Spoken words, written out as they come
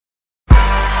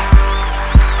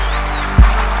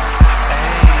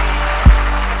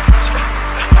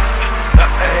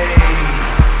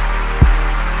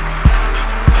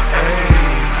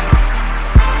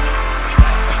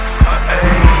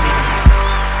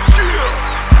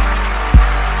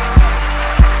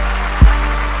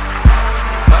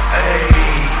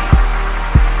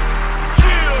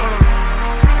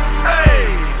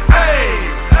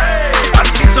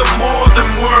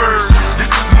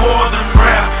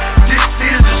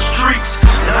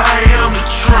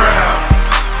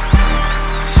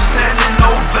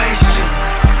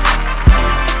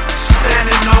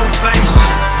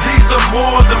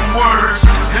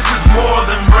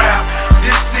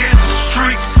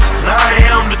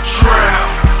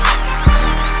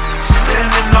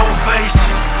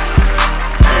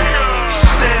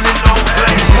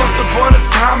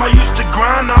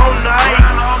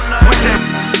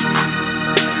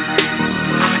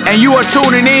And you are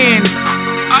tuning in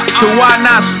to Why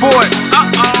Not Sports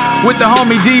with the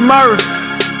homie D Murph.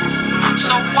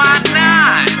 So why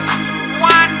not?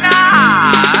 Why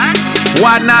not?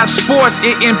 Why Not Sports,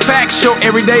 it impacts your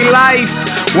everyday life.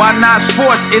 Why Not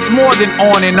Sports, it's more than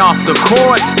on and off the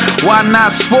court. Why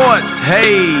Not Sports,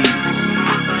 hey.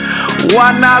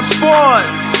 Why Not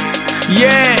Sports,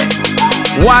 yeah.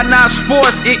 Why Not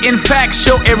Sports, it impacts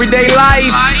your everyday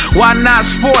life. Why Not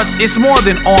Sports, it's more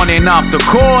than on and off the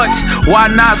court. Why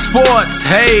Not Sports,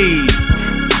 hey.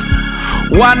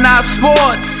 Why Not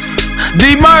Sports?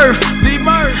 D Murph,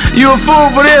 you a fool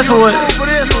for this one.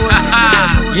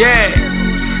 Yeah.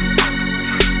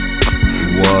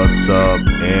 What's up,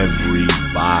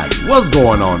 everybody? What's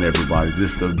going on, everybody?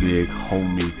 This the big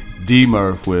homie D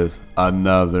Murph with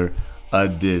another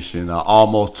edition,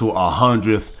 almost to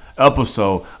 100th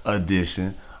episode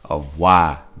edition of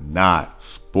Why Not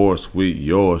Sports with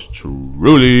yours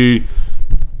truly.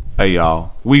 Hey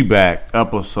y'all, we back,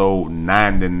 episode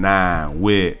 99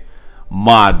 with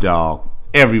my dog,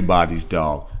 everybody's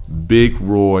dog, Big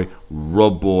Roy,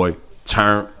 Boy,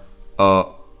 turn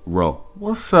up Ro.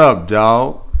 What's up,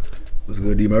 dog? What's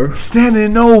good, D Murph?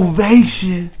 Standing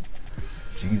ovation.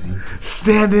 Jeezy.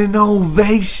 Standing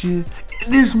ovation.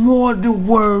 It is more than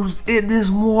words. It is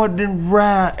more than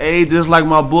rhyme. Hey, just like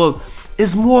my book,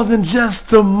 it's more than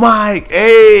just a mic.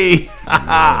 Hey,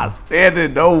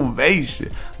 standing ovation.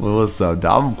 Well, what's up,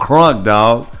 dog? I'm crunk,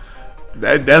 dog.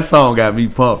 That song got me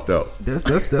pumped up. That's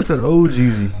that old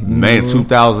Jeezy. Man,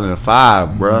 2005,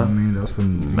 bruh. I mean, that's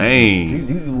when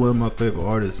Jeezy one of my favorite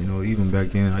artists. You know, even back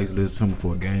then, I used to listen to him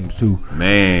before games too.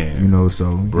 Man, you know, so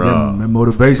bruh, that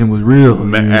motivation was real.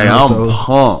 Man, you know, hey, I'm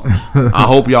pumped. I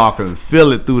hope y'all can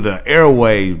feel it through the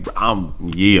airwaves.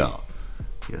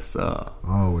 Yes, sir.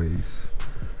 Always.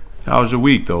 How was your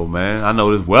week, though, man? I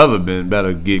know this weather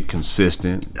better get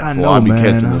consistent. I know, be man.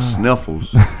 Catching the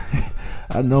sniffles.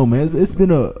 I know, man. It's been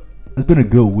a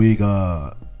good week.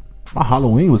 My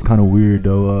Halloween was kind of weird,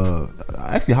 though.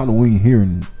 Actually, Halloween here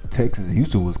in Texas,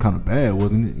 Houston was kind of bad,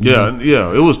 wasn't it? Yeah.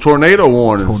 It was tornado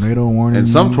warnings. And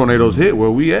some tornadoes hit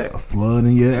where we at.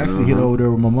 Flooding, yeah. Actually hit over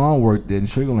there where my mom worked in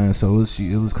Sugarland, so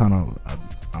it was kind of,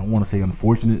 I want to say,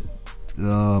 unfortunate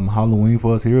Halloween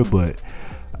for us here, but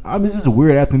I mean, it's just a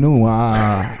weird afternoon.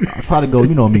 I try to go,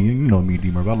 you know me, D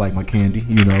Murph. I like my candy,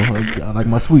 you know. I like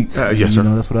my sweets. Yes, sir. You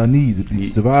know, that's what I need to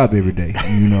survive every day,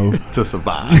 you know. To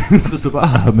survive. To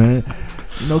survive, man.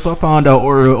 You know, so I found out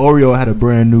Oreo had a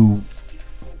brand new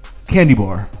candy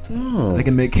bar. Oh. They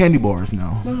can make candy bars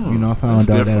now. You know, I found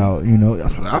that out. You know,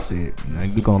 that's what I said. And I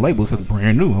look on the label, it says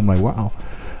brand new. I'm like, wow.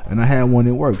 And I had one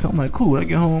that worked. So I'm like, cool. When I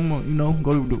get home, you know,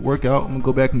 go to work out. I'm going to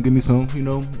go back and give me some, you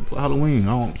know, for Halloween. I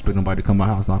don't expect nobody to come to my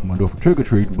house, knock on my door for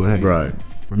trick-or-treating, but hey, right.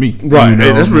 For me. Right. You know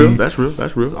hey, that's real. I mean? That's real.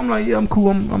 So I'm like, yeah, I'm cool.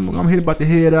 I'm here about to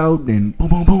head out. And boom,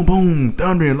 boom, boom, boom.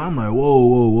 Thunder. And I'm like,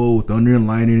 whoa. Thunder and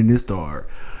lightning, and it start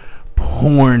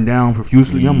pouring down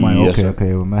profusely. I'm like,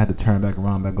 okay. Well, I had to turn back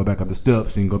around, go back up the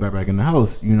steps and go back in the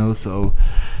house, you know, so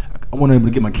I wasn't able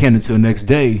to get my candy until the next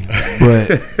day, but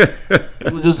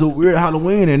it was just a weird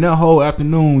Halloween, and that whole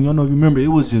afternoon, you know, if you remember, it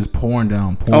was just pouring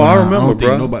down. I remember,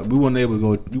 bro. We weren't able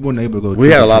to go. We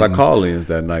had a lot of call-ins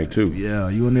that night too. Yeah,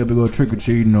 you weren't able to go trick or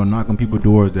treating or knock on people's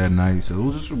doors that night. So it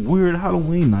was just a weird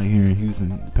Halloween night here in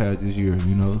Houston past this year,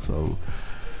 you know. So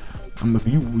if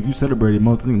you celebrated,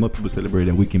 I think most people celebrated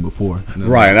that weekend before.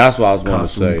 Right, that's what I was going to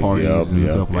say. Parties and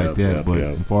stuff like that. But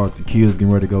as far as the kids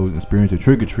getting ready to go experience the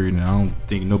trick or treating, I don't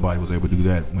think nobody was able to do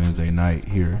that Wednesday night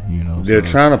here. You know, they're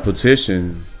trying to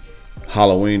petition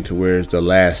Halloween to where it's the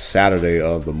last Saturday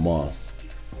of the month.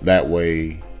 That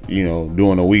way, you know,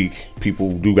 during the week,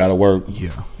 people do got to work. Yeah.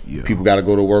 People got to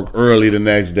go to work early the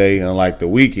next day, and like the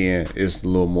weekend, it's a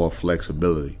little more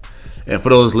flexibility. And for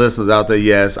those listeners out there,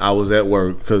 yes, I was at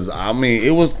work because, I mean, it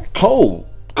was cool,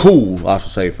 I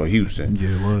should say, for Houston. Yeah,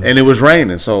 it was. And it was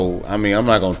raining. So, I mean, I'm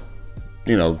not going to,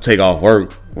 you know, take off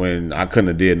work when I couldn't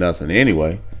have did nothing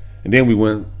anyway. And then we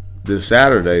went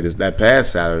that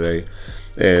past Saturday,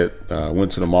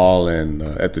 went to the mall, and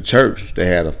at the church, they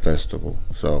had a festival.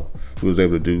 So we was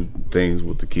able to do things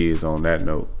with the kids on that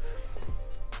note.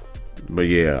 But,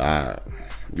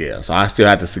 so I still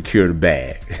had to secure the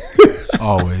bag.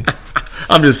 Always.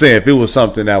 I'm just saying, if it was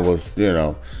something that was, you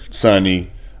know, sunny,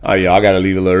 I got to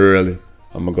leave a little early.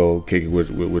 I'm going to go kick it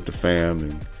with the fam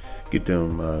and get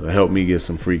them to help me get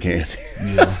some free candy.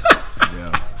 Yeah.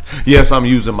 Yes, I'm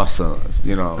using my sons.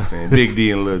 You know what I'm saying? Big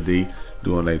D and Little D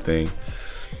doing their thing.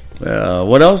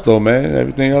 What else, though, man?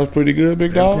 Everything else pretty good,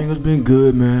 big dog? Everything has been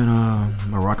good, man.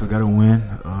 My Rockets got to win.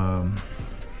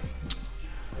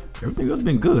 Everything else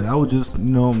been good. I was just, you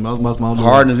know, my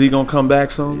Harden, is he gonna come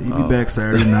back soon? He be back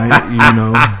Saturday night.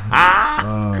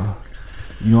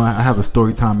 You know, I have a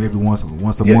story time every once a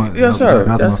month. Yes, sir.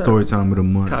 That's my story time of the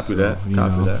month. Copy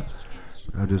that.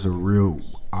 Just a real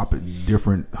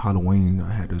different Halloween I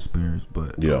had to experience,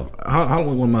 but Halloween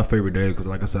was one of my favorite days because,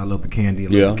 like I said, I love the candy.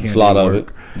 It's a lot of it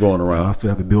going around. I still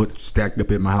have a build stacked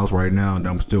up at my house right now that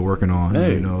I'm still working on.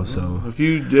 Hey, so if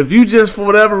you just for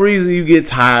whatever reason you get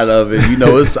tired of it,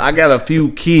 I got a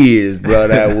few kids, bro,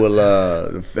 that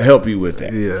will help you with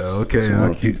that. Yeah, okay, so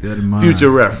I'll keep that in mind.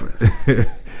 Future reference.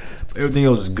 Everything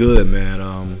else is good, man.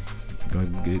 Gonna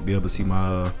be able to see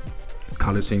my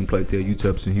college team play there,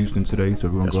 UTEP's in Houston today, so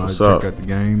we're gonna go out and check out the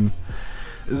game.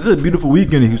 It's a beautiful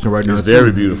weekend in Houston right now. It's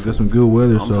very beautiful. Got some good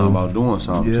weather. I'm talking about doing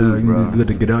something too, it's bro. Be good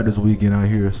to get out this weekend out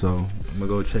here. So I'm gonna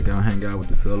go check out, hang out with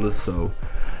the fellas. So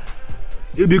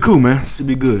it'll be cool, man. Should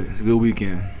be good. It's a good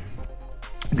weekend.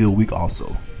 Good week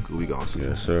also.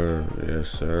 Yes,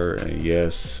 sir. And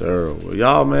yes, sir. Well,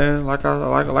 y'all, man, like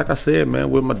I said, man,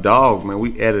 with my dog, man,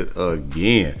 we at it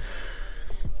again.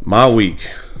 My week.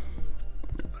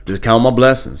 Just count my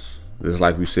blessings. Just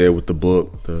like we said with the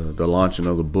book, the launching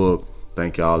of the book.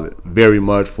 Thank y'all very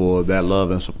much for that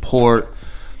love and support.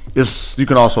 You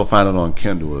can also find it on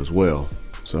Kindle as well.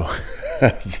 So,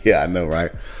 yeah, I know,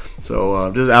 right?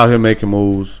 So, just out here making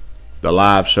moves. The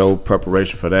live show,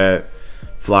 preparation for that.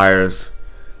 Flyers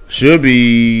should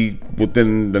be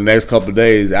within the next couple of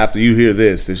days. After you hear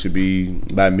this, it should be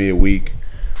by midweek.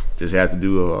 Just have to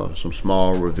do some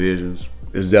small revisions.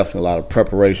 There's definitely a lot of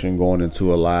preparation going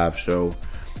into a live show.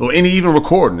 Or even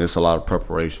recording, it's a lot of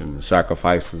preparation and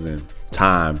sacrifices and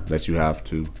time that you have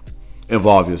to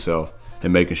involve yourself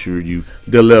in making sure you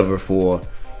deliver for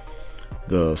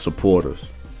the supporters.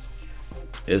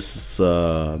 It's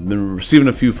been receiving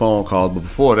a few phone calls, but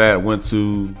before that, I went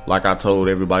to, like I told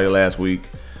everybody last week,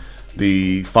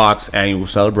 the Fox annual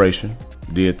celebration.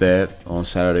 Did that on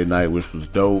Saturday night, which was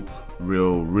dope.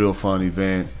 Real fun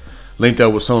event. Linked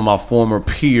up with some of my former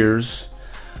peers,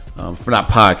 for not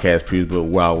podcast peers, but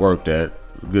where I worked at.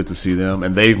 Good to see them,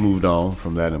 and they've moved on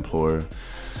from that employer,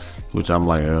 which I'm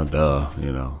like,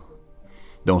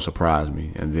 don't surprise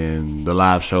me. And then the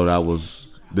live show that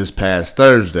was this past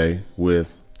Thursday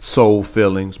with Soul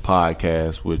Feelings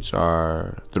podcast, which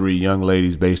are 3 young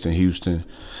ladies based in Houston.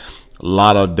 A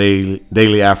lot of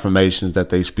daily affirmations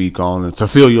that they speak on and to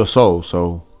fill your soul.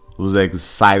 So was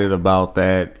excited about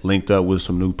that. Linked up with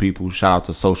some new people. Shout out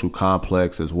to Social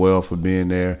Complex as well for being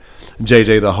there.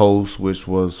 JJ the host, which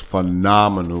was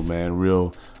phenomenal, man.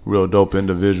 Real dope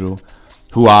individual.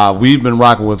 We've been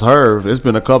rocking with her. It's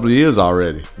been a couple of years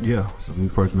already. Yeah, so we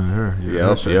first met her. Yeah,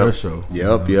 her show.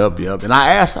 Yep. And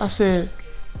I said,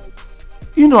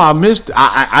 I missed.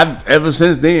 I ever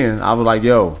since then, I was like,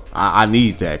 I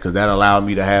need that because that allowed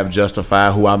me to have Justify,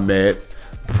 who I met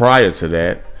prior to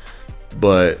that,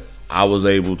 but I was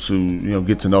able to,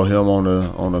 get to know him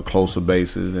on a closer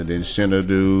basis, and then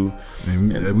Shinadu.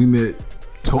 And we met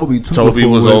Toby too. Toby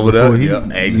was over there.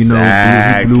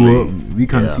 Exactly. He blew up. We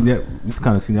kind of seen that. We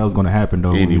kind of seen that was going to happen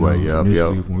though. Anyway,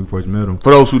 initially when we first met him.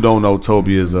 For those who don't know,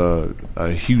 Toby is a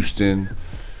Houston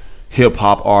hip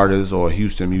hop artist or a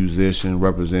Houston musician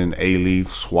representing A-Leaf,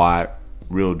 SWAT.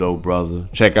 Real dope brother.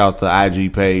 Check out the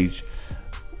IG page.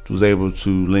 Was able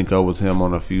to link up with him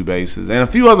on a few bases and a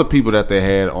few other people that they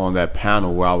had on that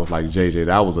panel where I was like, JJ,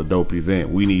 that was a dope event.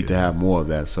 We need to have more of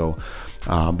that. So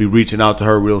be reaching out to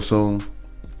her real soon,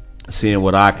 seeing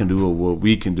what I can do or what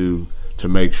we can do to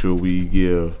make sure we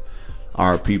give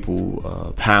our people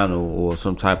a panel or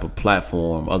some type of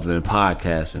platform other than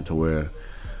podcasting to where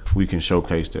we can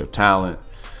showcase their talent.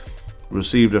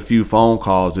 Received a few phone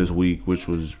calls this week, which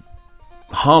was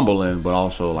humbling, but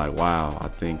also like, wow, I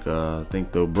think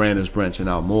the brand is branching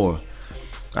out more.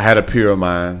 I had a peer of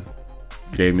mine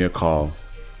gave me a call.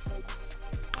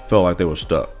 Felt like they were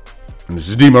stuck. And this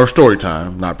is D-Murph story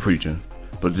time, not preaching,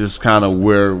 but just kind of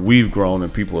where we've grown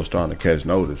and people are starting to catch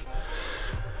notice.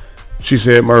 She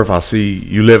said, Murph, I see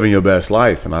you living your best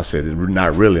life. And I said,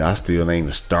 not really. I still ain't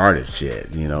even started shit,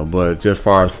 But just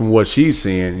far as from what she's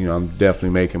seeing, I'm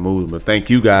definitely making moves. But thank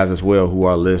you guys as well who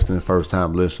are listening,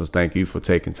 first-time listeners. Thank you for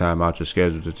taking time out your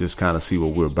schedule to just kind of see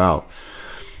what we're about.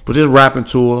 But just rapping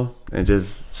to her and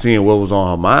just seeing what was on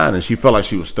her mind. And she felt like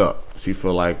she was stuck. She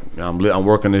felt like, I'm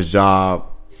working this job.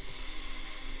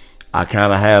 I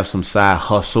kind of have some side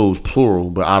hustles,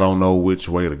 plural, but I don't know which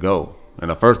way to go. And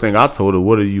the first thing I told her,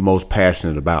 what are you most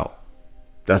passionate about?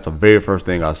 That's the very first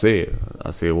thing I said.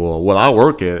 I said, well, what I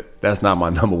work at, that's not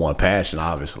my number one passion,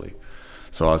 obviously.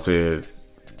 So I said,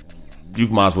 you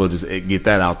might as well just get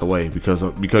that out the way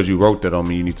because you wrote that on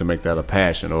me. You need to make that a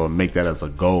passion or make that as a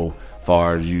goal for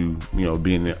far as you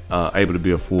being able to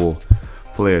be a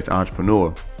full-fledged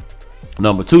entrepreneur.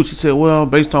 Number two, she said, well,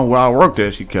 based on where I worked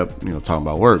at, she kept talking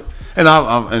about work,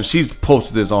 and she's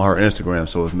posted this on her Instagram,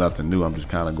 so it's nothing new. I'm just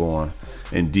kind of going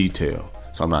in detail,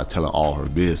 so I'm not telling all her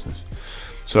business.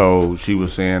 So she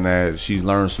was saying that she's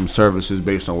learned some services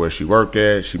based on where she worked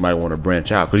at. She might want to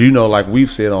branch out because like we've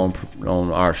said on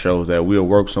our shows that we'll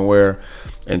work somewhere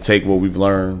and take what we've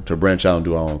learned to branch out and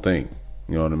do our own thing.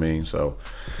 You know what I mean? So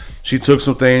she took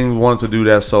some things, wanted to do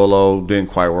that solo, didn't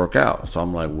quite work out. So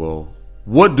I'm like, well,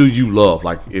 what do you love?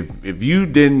 Like if you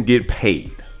didn't get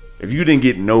paid, if you didn't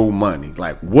get no money,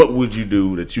 like what would you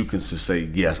do that you can just say,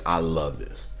 yes, I love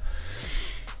this?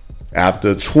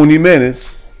 After 20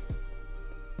 minutes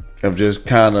of just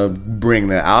kind of bringing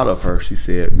that out of her, she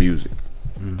said music.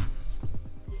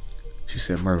 She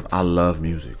said, Murph, I love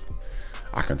music.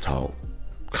 I can talk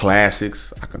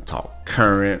classics. I can talk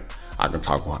current. I can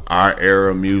talk about our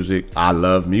era music. I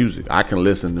love music. I can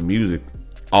listen to music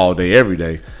all day, every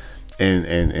day. And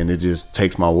it just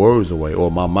takes my worries away,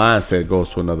 or my mindset goes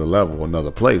to another level,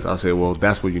 another place. I said, well,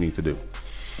 that's what you need to do.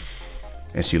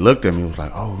 And she looked at me and was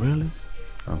like, oh, really?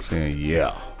 I'm saying,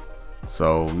 yeah.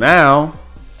 So now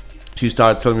she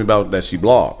started telling me about that she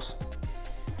blog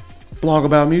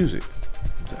about music.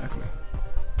 Exactly.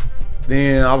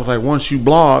 Then I was like, once you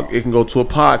blog, it can go to a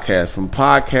podcast. From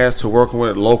podcast to working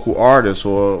with local artists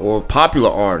or popular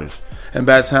artists. And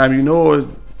by the time you know it,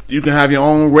 you can have your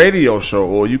own radio show,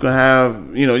 or you can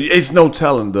have, it's no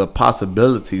telling. The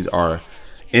possibilities are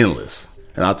endless.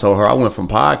 And I told her I went from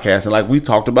podcasting, like we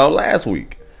talked about last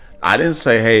week. I didn't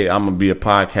say, hey, I'm going to be a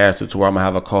podcaster to where I'm going to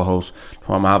have a co-host, to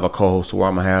where I'm going to have a co-host, to where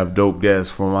I'm going to have dope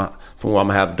guests, from where I'm going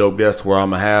to have dope guests, to where I'm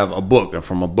going to have a book, and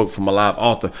from a book, from a live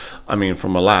author,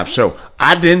 from a live show.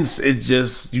 I didn't, it's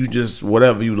just,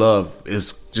 whatever you love,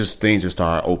 it's just things just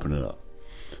start opening up.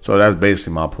 So that's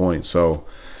basically my point. So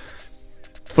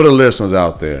for the listeners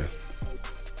out there,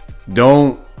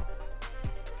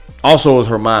 also it's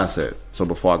her mindset. So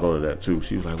before I go to that too,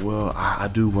 she was like, well, I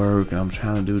do work and I'm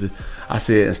trying to do this. I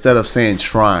said, instead of saying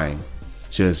trying,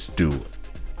 just do it.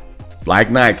 Like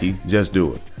Nike, just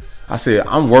do it. I said,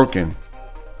 I'm working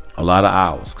a lot of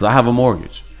hours because I have a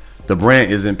mortgage. The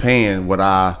brand isn't paying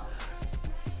the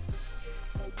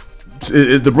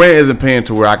brand isn't paying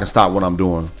to where I can stop what I'm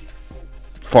doing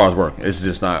as far as working. It's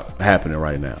just not happening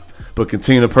right now. But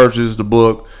continue to purchase the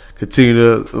book,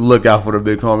 continue to look out for the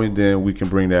big homie, then we can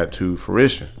bring that to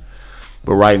fruition.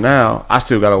 But right now, I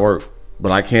still got to work.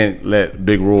 But I can't let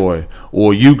Big Roy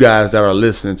or you guys that are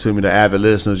listening to me, the avid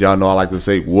listeners, y'all know I like to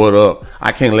say, what up?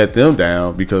 I can't let them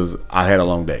down because I had a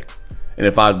long day. And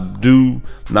if I do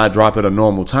not drop at a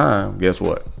normal time, guess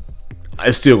what?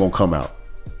 It's still going to come out.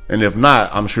 And if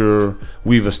not, I'm sure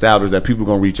we've established that people are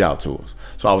going to reach out to us.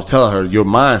 So I was telling her, your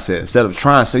mindset, instead of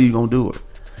trying to say you're going to do it.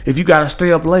 If you got to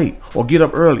stay up late or get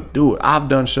up early, do it. I've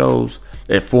done shows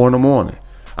at 4 a.m.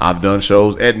 I've done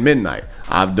shows at midnight.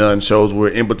 I've done shows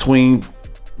where in between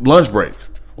lunch breaks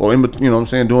or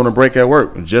doing a break at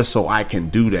work, just so I can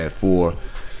do that for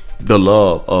the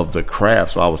love of the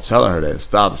craft. So I was telling her that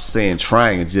stop saying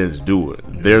trying and just do it.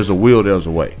 There's a will, there's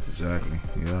a way. Exactly.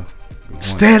 Yeah.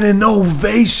 Standing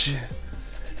ovation.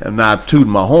 I'm not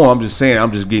tooting my horn. I'm just saying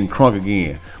I'm just getting crunk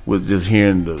again with just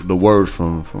hearing the words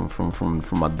from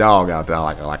my dog out there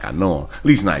like I know him. At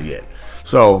least not yet.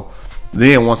 So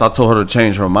then once I told her to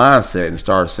change her mindset and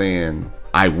start saying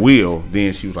I will,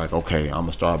 then she was like, okay, I'm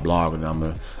gonna start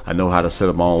blogging. I know how to set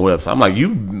up my own website. I'm like,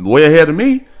 you way ahead of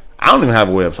me. I don't even have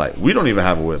a website. We don't even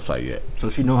have a website yet. So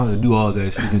she know how to do all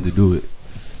that. She just need to do it.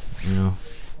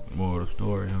 More of the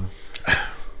story, huh?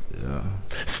 Yeah.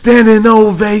 Standing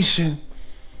ovation.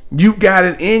 You got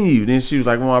it in you. Then she was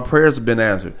like, well, my prayers have been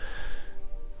answered.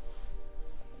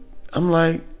 I'm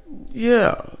like,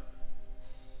 yeah.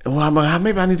 Well,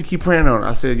 maybe I need to keep praying on it.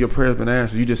 I said, your prayers have been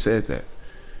answered. You just said that.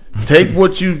 Take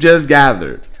what you've just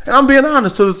gathered. And I'm being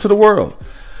honest to the world.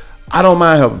 I don't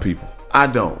mind helping people. I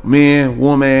don't. Men,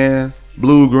 woman,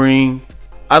 blue, green.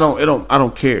 I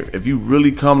don't care. If you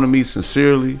really come to me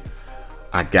sincerely,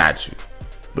 I got you.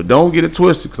 But don't get it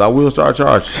twisted, because I will start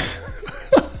charges.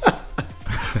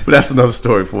 But that's another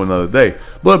story for another day.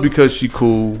 But because she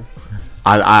cool,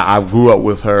 I grew up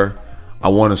with her. I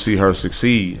want to see her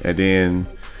succeed. And then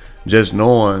just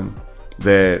knowing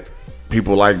that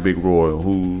people like Big Roy,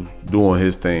 who's doing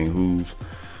his thing, who's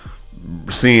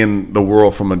seeing the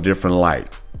world from a different light,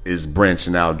 is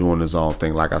branching out, doing his own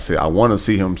thing. Like I said, I want to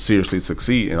see him seriously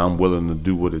succeed, and I'm willing to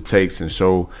do what it takes and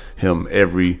show him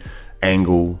every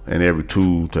angle and every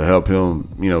tool to help him,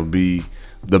 be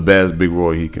the best Big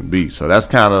Roy he can be. So that's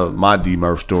kind of my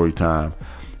D-Murph story time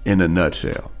in a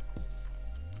nutshell.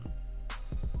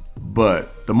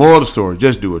 But the moral of the story,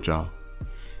 just do it, y'all.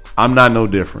 I'm not no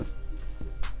different.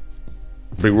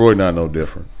 Big Roy not no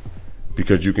different.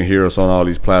 Because you can hear us on all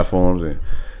these platforms and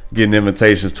getting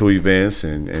invitations to events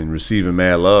and receiving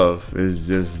mad love. It's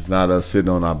just not us sitting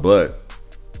on our butt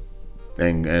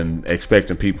and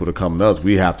expecting people to come to us.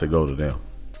 We have to go to them.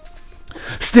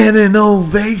 Standing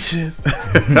ovation.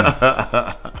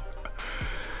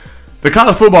 The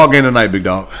college football game tonight, big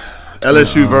dog.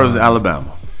 LSU versus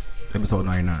Alabama. Episode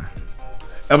 99.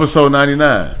 Episode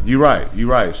 99. You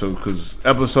right. So, because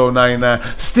episode 99,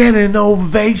 standing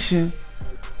ovation.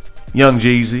 Young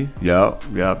Jeezy.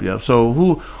 Yep. So,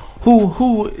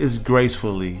 who is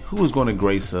going to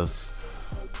grace us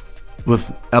with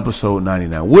episode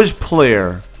 99? Which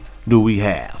player do we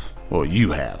have? Well,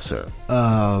 you have, sir.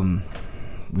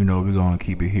 We're gonna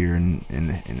keep it here in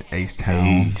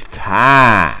H-Town.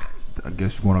 H-Town. I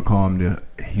guess you want to call him the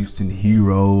Houston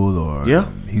Hero or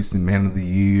Houston Man of the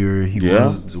Year. He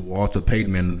was the Walter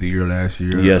Payton Man of the Year last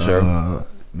year. Yes, sir.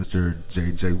 Mr.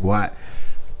 J.J. Watt.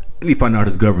 I need to find out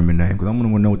his government name because I'm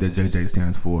going to know what that J.J.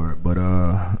 stands for. But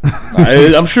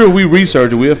I'm sure we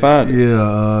research it. We'll find it.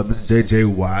 Yeah, Mr. J.J.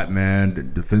 Watt, man, the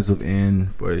defensive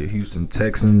end for the Houston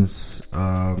Texans.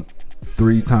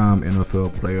 3-time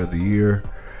NFL Player of the Year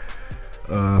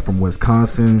from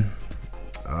Wisconsin.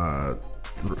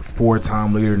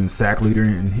 4-time leader and sack leader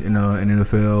in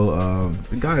NFL.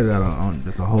 The guy got on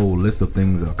just a whole list of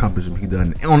things, accomplishments he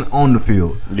done on the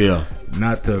field. Yeah,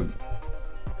 not to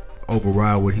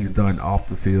override what he's done off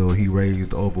the field. He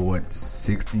raised over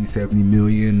 60-70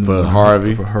 million for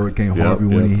Harvey, for Hurricane Harvey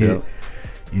when he hit.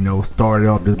 Started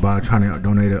off just by trying to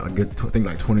donate I think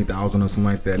like 20,000 or something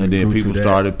like that, and then people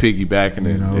started piggybacking,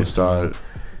 and it started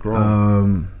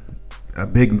growing. A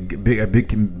big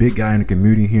guy in the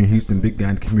community here in Houston, big guy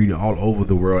in the community all over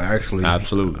the world, actually.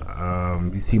 Absolutely.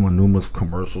 You see him on numerous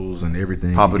commercials and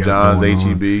everything. Papa John's,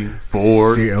 HEB,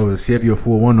 Ford. Chevy or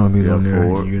Ford, one of them is on there.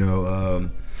 Ford.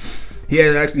 He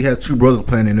actually has 2 brothers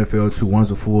playing in the NFL too. One's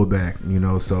a fullback,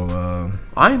 so.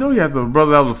 I didn't know he had a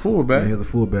brother that was a fullback. Yeah, he has a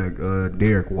fullback,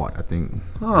 Derek Watt, I think.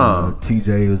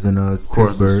 TJ was in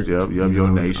Pittsburgh. Yep, your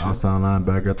nation. Outside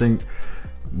linebacker. I think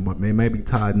maybe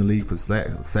tied in the league for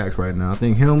sacks right now. I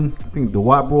think the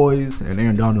Watt boys and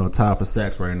Aaron Donald are tied for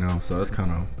sacks right now. So that's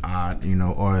kind of odd,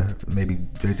 or maybe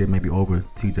JJ may be over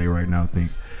TJ right now, I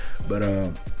think. But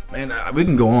man, we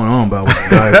can go on about what the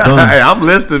guy's done. Hey, I'm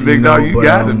listening, big dog. You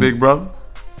got it, big brother.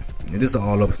 This is an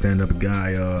all-up stand-up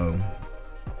guy.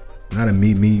 Not a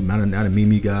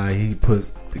me guy. He puts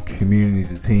the community,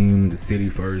 the team, the city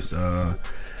first.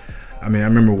 I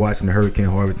remember watching the Hurricane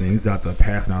Harvey thing. He's out there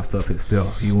passing out stuff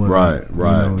himself. He wasn't He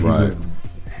was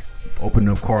opening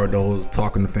up car doors,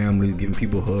 talking to families, giving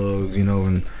people hugs,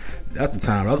 and that's the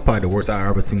time. That was probably the worst I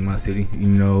ever seen in my city,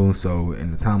 So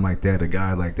in a time like that, a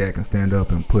guy like that can stand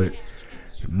up and put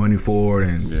money forward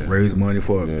and raise money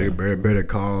for a better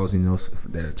cause,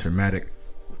 that a traumatic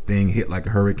thing hit like a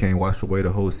hurricane, washed away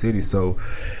the whole city. So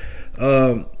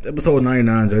episode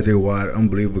 99, J.J. Watt,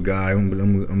 unbelievable guy,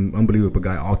 unbelievable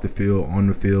guy off the field, on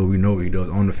the field. We know what he does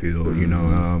on the field.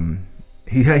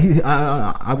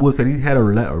 I would say he had a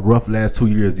rough last 2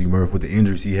 years, D-Murph, with the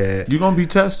injuries he had. You're gonna be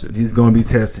tested. He's gonna be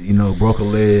tested. Broke a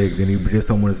leg, then he did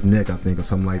something with his neck, I think, or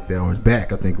something like that, or his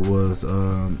back, I think it was.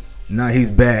 Now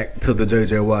he's back to the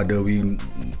J.J. Watt that we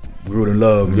grew to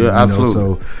love. Yeah, absolutely.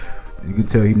 So you can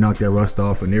tell he knocked that rust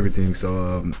off and everything.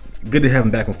 So good to have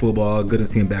him back in football. Good to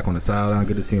see him back on the sideline.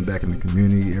 Good to see him back in the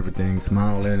community. Everything,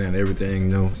 smiling and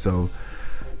everything. So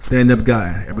stand-up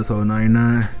guy. Episode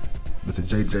 99, Mr.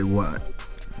 J.J. Watt.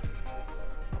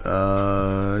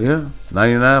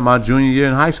 99, my junior year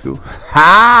in high school.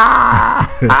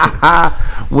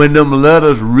 When them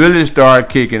letters really start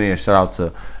kicking in. Shout out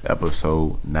to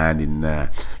episode 99.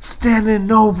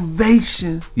 Standing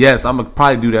ovation. Yes, I'm gonna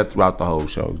probably do that throughout the whole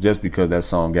show, just because that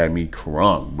song got me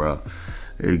crunk, bro.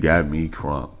 It got me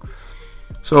crunk.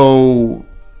 So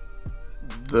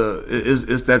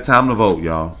it's that time to vote,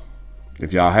 y'all.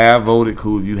 If y'all have voted,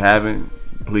 cool. If you haven't,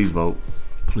 please vote.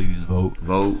 Please vote.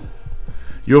 Vote.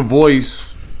 Your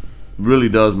voice really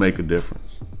does make a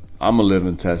difference. I'm a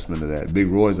living testament to that. Big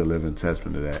Roy's a living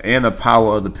testament to that. And the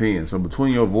power of the pen. So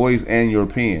between your voice and your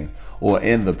pen, or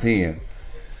in the pen,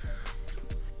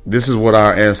 this is what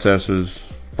our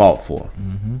ancestors fought for.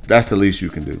 Mm-hmm. That's the least you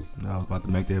can do. I was about to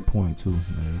make that point too.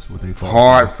 That's what they fought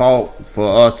Hard for. Fought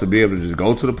for us to be able to just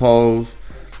go to the polls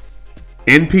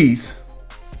in peace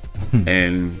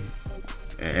and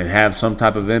have some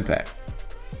type of impact.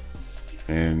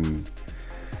 And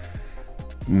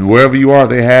wherever you are,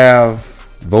 they have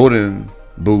voting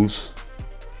booths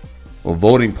or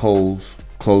voting polls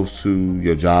close to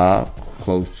your job,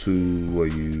 close to where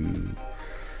you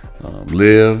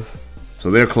live.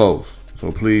 So they're close.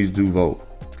 So please do vote.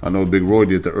 I know Big Roy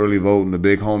did the early vote, and the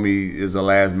big homie is a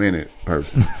last minute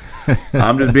person.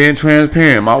 I'm just being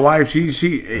transparent. My wife,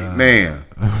 she man,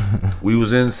 we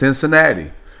was in Cincinnati.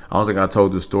 I don't think I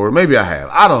told this story. Maybe I have.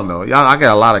 I don't know. Y'all, I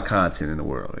got a lot of content in the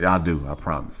world. Y'all do, I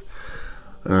promise.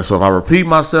 And so if I repeat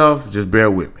myself, just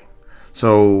bear with me.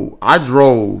 So I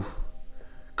drove,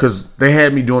 because they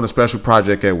had me doing a special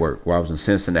project at work where I was in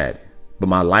Cincinnati, but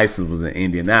my license was in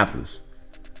Indianapolis.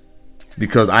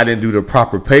 Because I didn't do the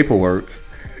proper paperwork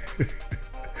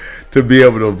to be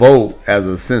able to vote as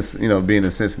being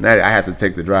in Cincinnati, I had to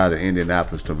take the drive to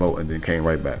Indianapolis to vote and then came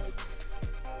right back.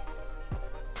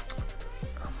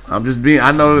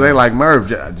 I know they like Merv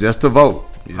just to vote.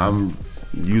 Yeah. I'm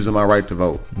using my right to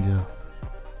vote. Yeah.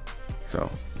 So.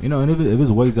 And if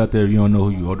there's ways out there you don't know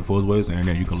who you voted for, ways, and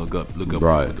then you can look up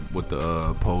right. what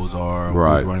the polls are,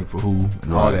 right. who's running for who,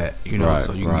 and all that. Right.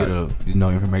 So you can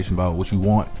get information about what you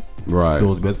want. Right.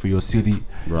 Feels best for your city,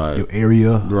 right. your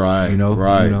area, right.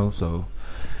 Right. So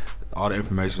all the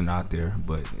information out there,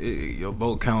 but your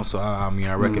vote counts. So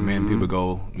I recommend people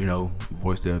go,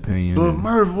 voice their opinion. But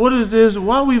Murph, what is this?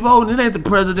 Why are we voting? It ain't the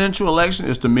presidential election;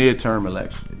 it's the midterm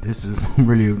election. This is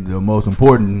really the most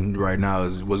important right now.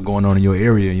 Is what's going on in your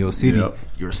area, in your city,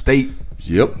 your state.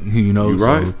 Yep. You're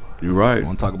right. You're right. You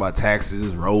want to talk about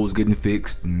taxes, roads getting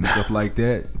fixed, and stuff like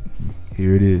that?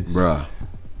 Here it is, bruh.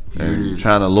 And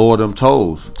trying to lower them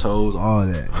tolls, all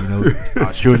that.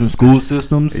 Our children's school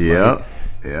systems. Yep.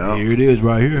 Here it is,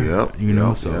 right here.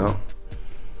 Yep.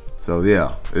 So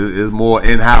yeah, it's more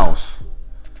in house.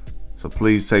 So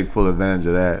please take full advantage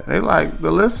of that. They like the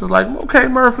listeners, like, okay,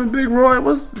 Murphy and Big Roy,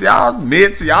 what's y'all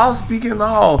mitts? Y'all speaking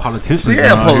all politicians?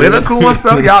 Yeah, political and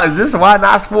stuff. Y'all, is this Why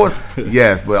Not Sports?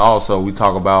 Yes, but also we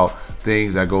talk about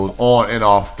things that goes on and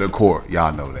off the court.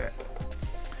 Y'all know that.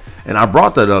 And I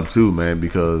brought that up too, man,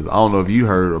 because I don't know if you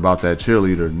heard about that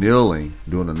cheerleader kneeling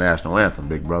during the national anthem,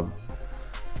 big brother.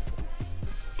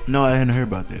 No, I hadn't heard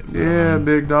about that. Yeah,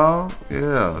 big dog.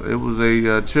 Yeah, it was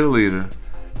a cheerleader.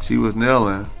 She was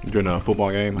kneeling during a football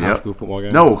game, high school football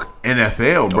game. No,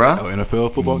 NFL, bro. Oh,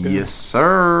 NFL football game. Yes,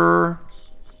 sir.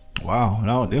 Wow,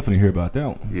 I'll definitely hear about that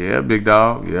one. Yeah, big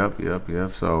dog.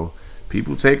 Yep. So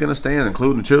people taking a stand,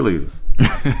 including cheerleaders.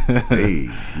 Hey,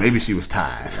 maybe she was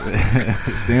tired.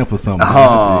 Stand for something.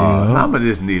 I'm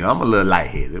just kneel. I'm a little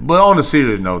lightheaded. But on a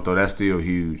serious note, though, that's still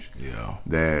huge. Yeah.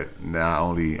 That not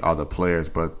only are the players,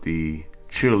 but the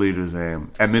cheerleaders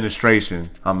and administration,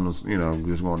 I'm just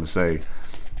going to say,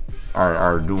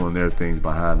 are doing their things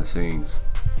behind the scenes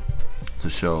to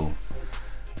show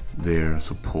their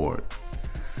support.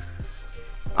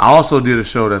 I also did a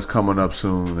show that's coming up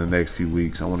soon in the next few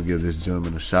weeks. I want to give this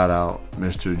gentleman a shout out,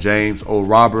 Mr. James O.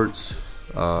 Roberts,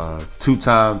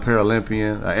 two-time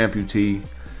Paralympian, amputee,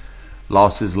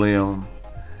 lost his limb,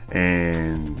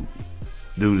 and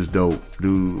dude is dope.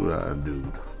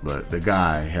 But the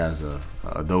guy has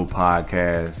a dope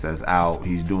podcast that's out.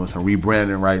 He's doing some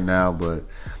rebranding right now, but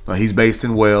he's based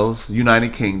in Wales,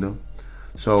 United Kingdom.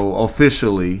 So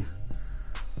officially,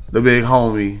 the big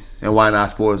homie and Why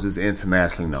Not Sports is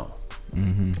internationally known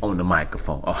on the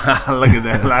microphone. Look at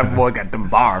that. That boy got them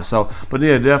bars. But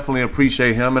yeah, definitely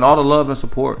appreciate him and all the love and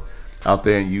support out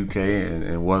there in UK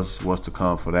and what's to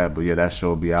come for that. But yeah, that show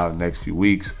will be out in the next few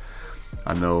weeks.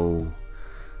 I know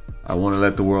I want to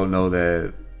let the world know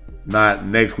that not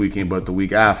next weekend, but the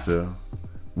week after,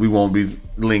 we won't be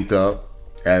linked up,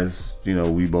 as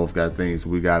we both got things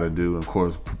we got to do. Of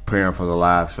course, preparing for the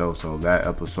live show. So that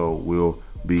episode will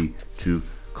be to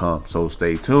come. So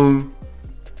stay tuned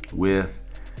with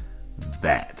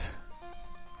that.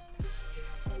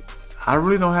 I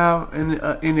really don't have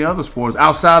any other sports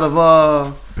outside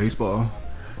of baseball.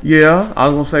 Yeah, I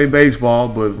was gonna say baseball,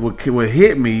 but what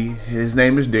hit me, his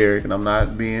name is Derek, and I'm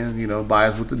not being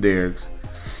biased with the Dereks.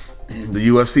 The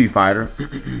UFC fighter.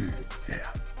 Yeah.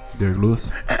 Derek Lewis.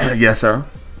 Yes, sir.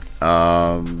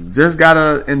 Just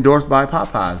got endorsed by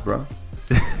Popeyes, bro.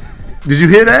 Did you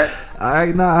hear that? I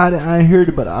ain't heard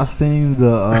it, but I seen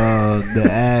the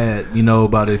ad,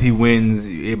 about if he wins,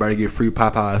 everybody get free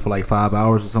Popeyes for like 5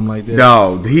 hours or something like that.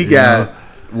 No, he got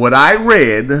what I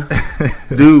read.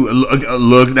 Dude,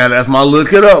 look now. That's my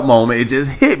look it up moment. It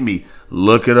just hit me.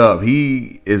 Look it up.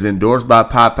 He is endorsed by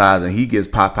Popeyes, and he gets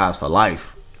Popeyes for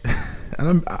life.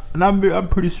 And I'm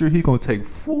pretty sure he's gonna take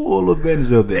full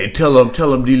advantage of that. Hey, tell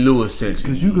him D. Lewis sent you.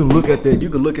 Because you can look at that. You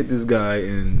can look at this guy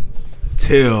and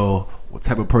tell what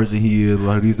type of person he is,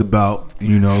 what he's about,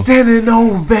 Standing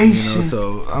ovation.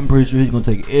 So I'm pretty sure he's gonna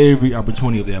take every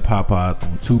opportunity of that Popeyes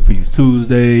on 2-Piece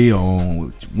Tuesday,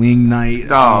 on wing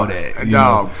night, all that.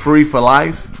 Dog, free for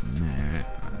life. Man,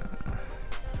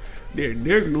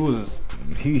 Derek Lewis,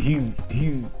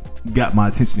 he's got my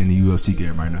attention in the UFC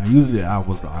game right now. Usually, I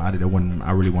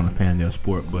really want to fan their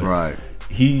sport, but right.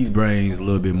 He brings a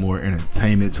little bit more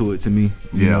entertainment to it to me,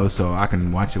 you know, so I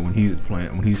can watch it when he's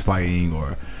playing, when he's fighting,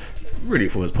 or really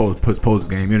for his post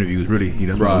game interviews. Really,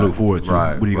 that's what I look forward to.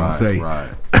 What are you gonna say? Right.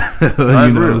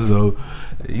 You know, so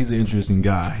he's an interesting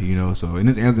guy, you know. So and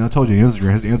I told you, his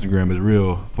Instagram is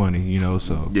real funny, you know.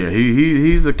 So yeah,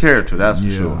 he's a character, that's for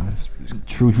sure.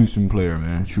 True Houston player,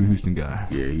 man. True Houston guy.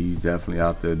 Yeah, he's definitely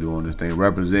out there doing this thing,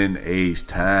 representing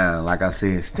H-Town. Like I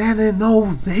said, standing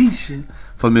ovation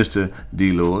for Mr.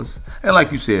 D. Lewis. And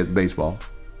like you said, baseball.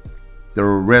 The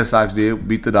Red Sox did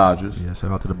beat the Dodgers. Yeah,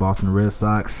 shout out to the Boston Red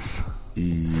Sox.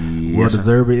 Yes, well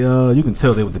deserved. You can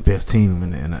tell they were the best team in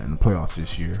the playoffs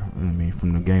this year. I mean,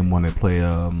 from the game one they played.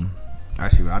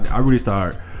 Actually, I really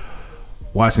started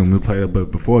watching them play, but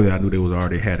before that, I knew they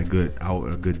already had a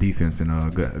good defense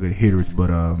and good hitters.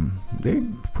 But they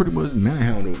pretty much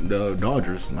manhandled the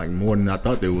Dodgers like more than I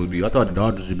thought they would be. I thought the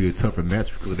Dodgers would be a tougher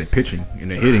match because of their pitching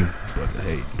and their hitting. But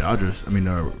hey,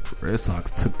 the Red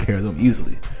Sox took care of them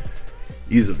easily.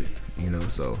 You know,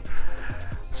 so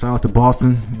shout out to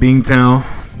Boston, Beantown.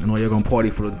 I know y'all gonna party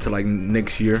till like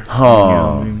next year. You know what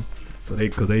I mean? So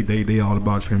they all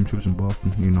about championships in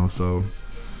Boston. You know, so.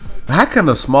 How can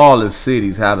the smallest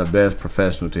cities have the best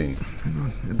professional team?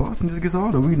 Boston just gets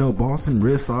all the Boston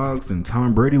Red Sox and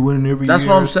Tom Brady winning every year. That's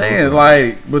what I'm saying.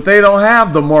 But they don't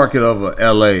have the market of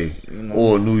a LA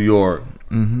or New York.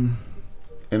 Mm-hmm.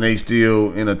 And they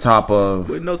still in the top of.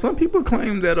 But some people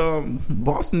claim that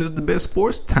Boston is the best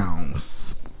sports town.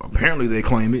 Apparently they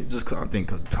claim it just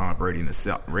because Tom Brady and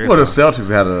the Red Sox. The Celtics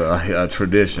had a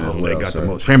tradition. They got the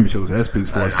most championships. That speaks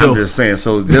for itself. I'm just saying.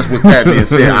 So just with that being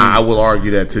said, I will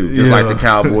argue that too. Just like the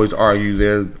Cowboys argue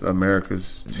they're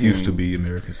America's team. Used to be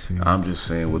America's team. I'm just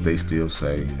saying what they still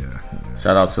say. Yeah.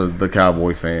 Shout out to the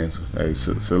Cowboy fans. Hey,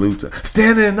 salute.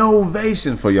 Standing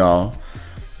ovation for y'all.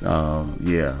 So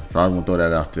I want to throw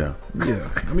that out there. Yeah.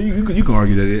 I mean, you can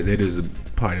argue that it is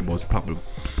probably the most popular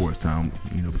sports town,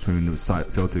 you know, between the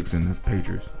Celtics and the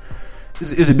Patriots.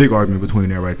 It's a big argument between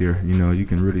that right there. You know, you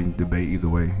can really debate either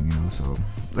way, you know, so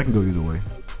that can go either way.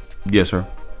 Yes, sir.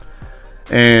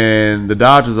 And the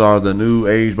Dodgers are the new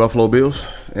age Buffalo Bills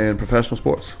in professional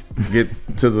sports. Get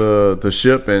to the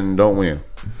ship and don't win.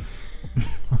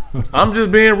 I'm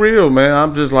just being real, man.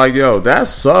 I'm just like, yo, that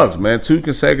sucks, man. 2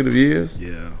 consecutive years.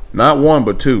 Yeah. Not 1,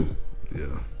 but 2. Yeah.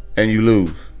 And you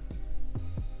lose.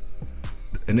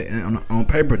 And on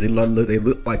paper, they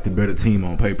look like the better team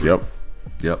on paper.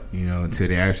 Yep. You know, until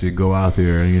they actually go out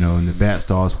there, you know, and the bat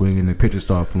starts swinging, the pitches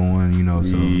start flowing, you know.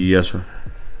 So yes, sir.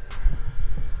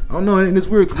 I don't know, and it's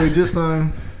weird because they just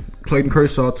signed Clayton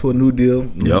Kershaw to a new deal.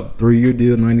 Yep. 3-year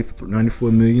deal,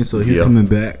 $94 million. So he's coming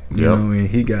back, you know, and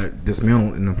he got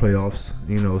dismantled in the playoffs,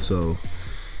 you know. So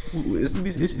it's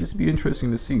be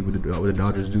interesting to see what the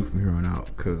Dodgers do from here on out,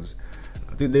 because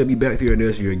I think they'll be back there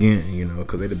this year again, you know,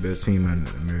 because they're the best team in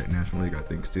the American National League, I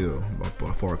think, still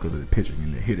by far because of the pitching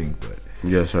and the hitting. But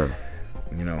yes, sir.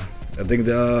 You know, I think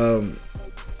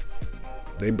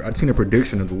I've seen a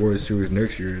prediction of the World Series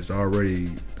next year is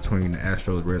already between the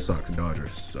Astros, Red Sox, and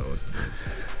Dodgers. So,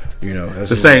 you know, that's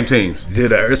the same teams. Yeah,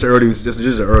 it's early. This is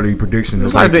just an early prediction.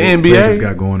 It's like the NBA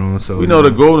got going on. So we know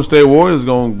the Golden State Warriors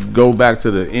going to go back to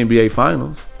the NBA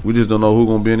Finals. We just don't know who's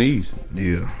going to be in the East.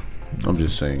 Yeah, I'm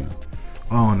just saying.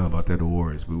 I don't know about that, the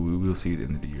Warriors, but we'll see at the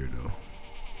end of the year though.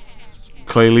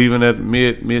 Clay leaving at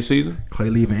mid-season? Clay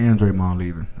leaving and Draymond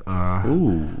leaving.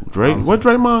 Drake. What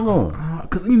Draymond going?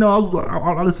 Because, you know,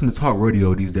 I listen to talk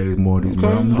radio these days more. If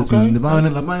I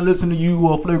ain't listening to you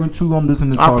or Flagrant 2, I'm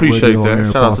listening to talk radio. I appreciate that.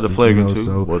 Shout out to the Flagrant 2.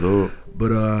 So, what up?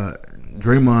 But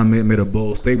Draymond made a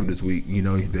bold statement this week, you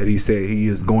know, that he said he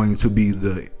is going to be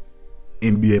the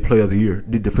NBA Player of the Year,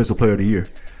 the Defensive Player of the Year.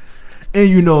 And,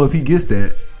 you know, if he gets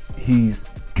that, he's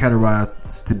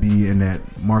categorized to be in that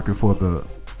market for the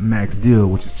max deal,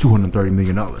 which is $230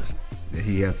 million that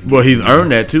he has to get. Well, he's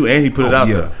earned that too, and he put it out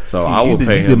there. So I will pay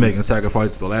him. He's been making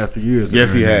sacrifices the last 3 years.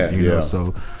 Yes, he has. You know,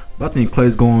 so I think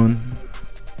Clay's going.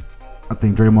 I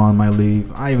think Draymond might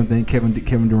leave. I even think Kevin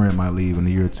Durant might leave in a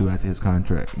year or two after his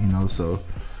contract. You know, so.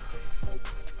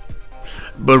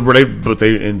 But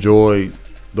they enjoy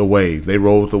the wave. They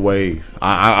rode the wave.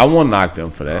 I won't knock them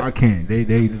for that. I can't. They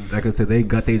like I said, they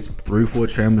got these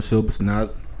 3-4 championships now.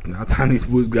 Now time these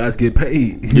guys get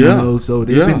paid, you know. So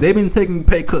they've been taking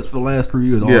pay cuts for the last 3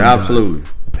 years. Yeah, absolutely.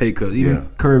 Pay cuts. Even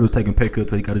Curry was taking pay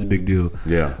cuts until he got his big deal.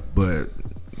 Yeah. But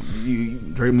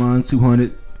Draymond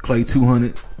 200, Clay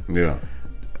 200. Yeah.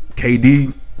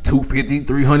 KD 250,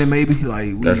 300 maybe.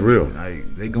 That's real.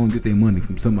 They gonna get their money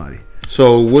from somebody.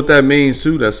 So what that means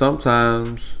too, that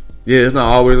sometimes Yeah, it's not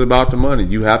always about the money.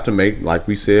 You have to make, like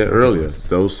we said earlier,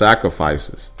 those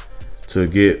sacrifices to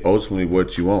get ultimately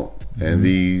what you want. Mm-hmm. And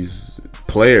these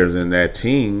players in that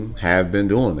team have been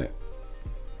doing that.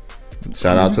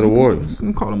 Shout out to the Warriors. You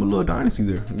can call them a little dynasty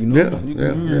there. You know, you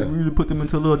really put them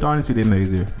into a little dynasty they made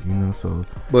there. You know, so.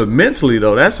 But mentally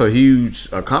though, that's a huge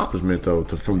accomplishment though,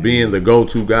 from being the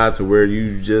go-to guy to where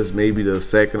you just maybe the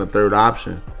second or third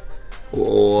option,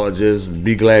 or just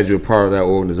be glad you're part of that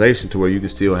organization to where you can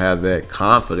still have that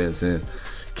confidence and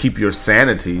keep your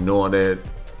sanity, knowing that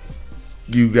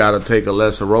you got to take a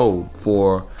lesser role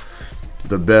for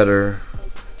the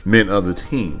betterment of the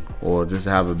team, or just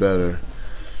have a better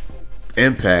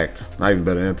impact, not even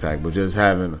better impact, but just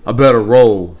having a better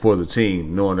role for the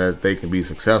team, knowing that they can be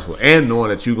successful and knowing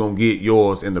that you're going to get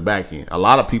yours in the back end. A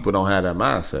lot of people don't have that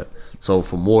mindset. So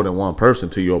for more than one person,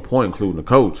 to your point, including the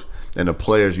coach and the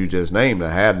players you just named, to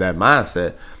have that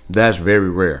mindset, that's very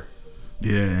rare.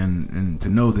 Yeah, and to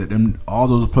know that all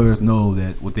those players know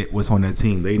that what's on that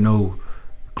team, they know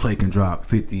Clay can drop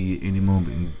 50 any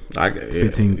moment.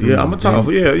 15. Yeah, I'm gonna talk.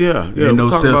 Yeah. They know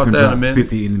we'll Steph can drop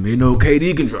 50 any. They know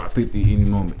KD can drop 50 any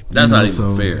moment. That's not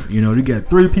even fair. You know, they got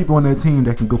 3 people on that team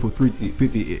that can go for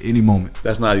 50 any moment.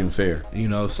 That's not even fair. You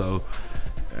know, so.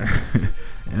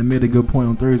 And I made a good point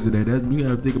on Thursday that you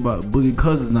gotta think about Boogie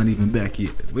Cousins not even back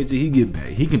yet. Wait till he get back.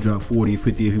 He can drop 40,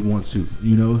 50 if he wants to.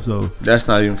 You know, so that's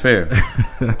not even fair.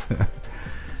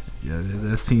 Yeah,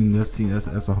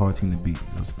 that's a hard team to beat.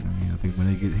 I think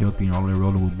when they get healthy and all they're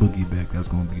rolling with Boogie back, that's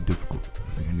going to be difficult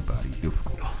for anybody.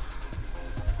 Difficult.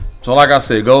 So, like I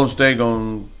said, Golden State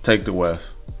going to take the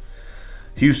West.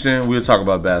 Houston, we'll talk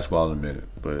about basketball in a minute,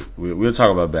 but we'll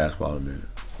talk about basketball in a minute.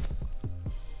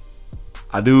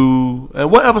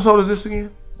 And what episode is this again?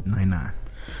 99.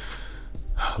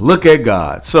 Look at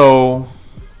God. So,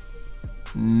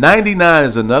 99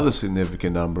 is another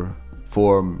significant number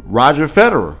for Roger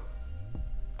Federer.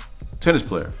 Tennis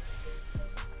player.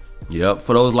 Yep.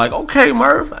 For those like, okay,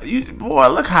 Murph, boy,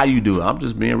 look how you do it. I'm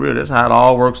just being real. That's how it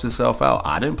all works itself out.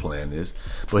 I didn't plan this.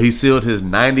 But he sealed his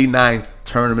 99th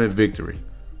tournament victory.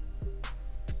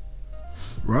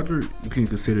 Roger, you can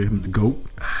consider him the GOAT.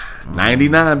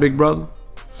 99, big brother.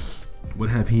 What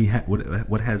have he?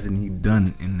 What hasn't he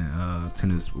done in the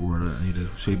tennis world? That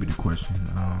should be the question.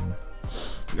 I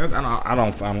don't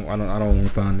want to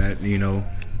find that. You know,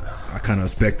 I kind of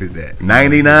expected that.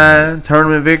 99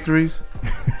 tournament victories.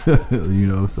 You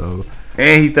know, so.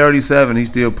 And he's 37. He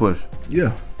still push.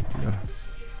 Yeah.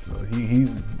 So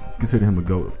he's consider him a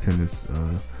GOAT of tennis.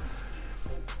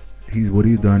 What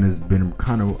he's done has been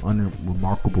kind of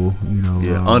remarkable. You know.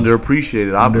 Yeah.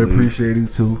 Underappreciated.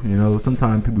 Underappreciated too. You know,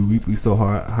 sometimes people be so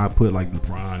hard put like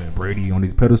LeBron and Brady on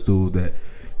these pedestals that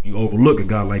you overlook a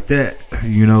guy like that,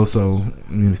 you know. So,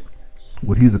 I mean,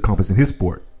 what he's accomplished in his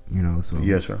sport, you know. So,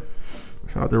 yes, sir.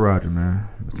 Shout out to Roger, man.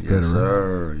 Mr. Yes,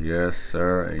 sir. Yes,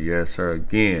 sir. And yes, sir.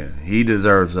 Again, he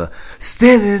deserves a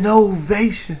standing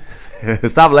ovation.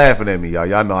 Stop laughing at me, y'all.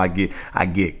 Y'all know I get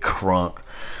crunk.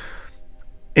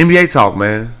 NBA talk,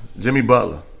 man. Jimmy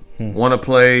Butler. Want to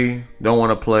play, don't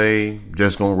want to play,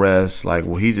 just gonna rest. Like,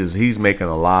 well, he's making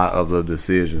a lot of the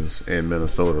decisions in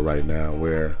Minnesota right now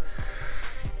where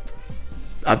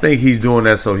I think he's doing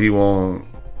that so he won't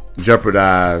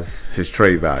jeopardize his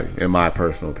trade value, in my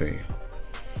personal opinion.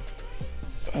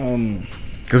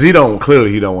 Because he don't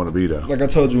want to be there. Like I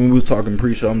told you when we was talking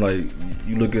pre-show, I'm like,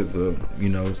 you look at the, you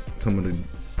know, some of the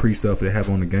pre-stuff they have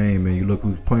on the game, and you look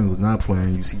who's playing, who's not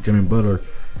playing. You see Jimmy Butler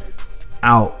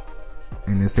out,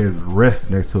 and it says rest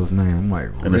next to his name. I'm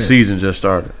like, rest. And the season just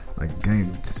started. Like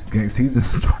game season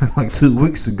started like 2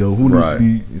 weeks ago. Who knows?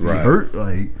 Is he hurt?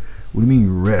 Like, what do you mean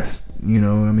rest? You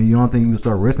know, I mean, you don't think you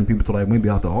start resting people till like maybe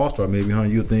after All-Star, maybe, huh?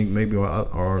 You think maybe or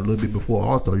a little bit before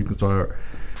All-Star, you can start,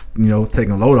 you know,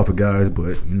 taking a load off of guys.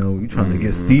 But, you know, you're trying to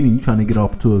get seeding, you're trying to get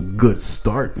off to a good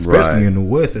start, especially in the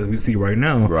West as we see right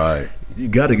now. Right. You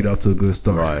got to get off to a good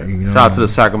start. Right. You know? Shout out to the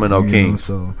Sacramento Kings.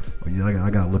 So, yeah, I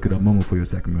got to look at a moment for your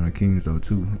Sacramento Kings, though,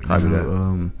 too. Copy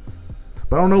that.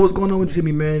 But I don't know what's going on with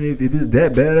Jimmy, man. If it's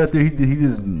that bad out there, he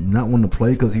just not want to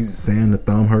play because he's saying the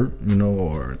thumb hurt, you know,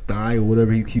 or thigh or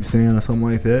whatever he keeps saying or something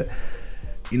like that.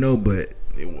 You know, but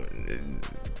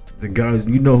the guys,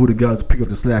 you know who the guys who pick up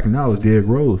the slack now is Derrick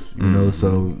Rose, you know,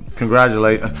 so.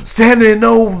 Congratulations. Standing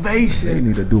ovation. They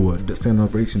need to do a standing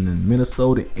ovation in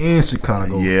Minnesota and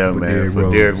Chicago. Yeah, man, for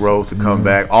Derrick Rose to come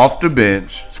back off the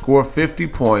bench, score 50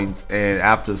 points, and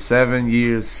after 7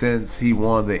 years since he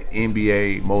won the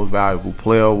NBA Most Valuable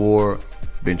Player Award,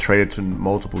 been traded to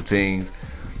multiple teams.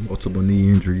 Multiple knee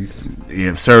injuries.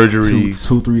 Yeah, surgeries.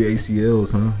 2-3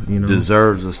 ACLs, huh? You know.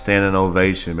 Deserves a standing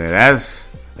ovation, man.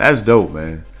 That's dope,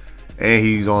 man. and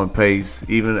he's on pace.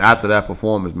 Even after that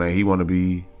performance, man, he want to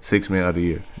be 6th man of the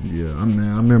year. Yeah, I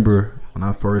remember when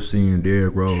I first seen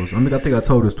Derrick Rose. I think I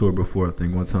told this story before. I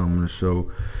think one time on the show.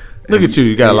 Look at you!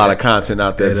 You got a lot of content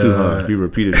out there too, huh? You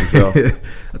repeated yourself.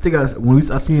 I think I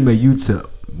seen him at UTEP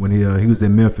when he was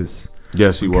in Memphis.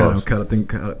 Yes, he was. I think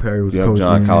Calipari was the coach.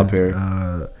 John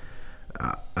Calipari.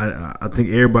 I think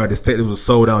everybody, the state, it was a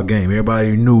sold out game.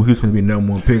 Everybody knew he was going to be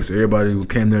number 1 pick. So everybody who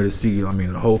came there to see, I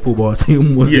mean, the whole football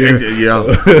team was there.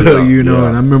 You know,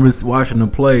 and I remember watching him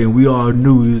play, and we all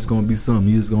knew he was going to be something.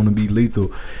 He was going to be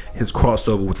lethal. His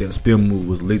crossover with that spin move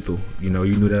was lethal. You know,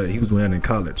 you knew that he was doing that in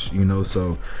college. You know,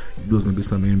 so he was going to be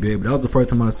something in the NBA. But that was the first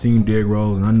time I seen Derrick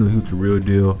Rose, and I knew he was the real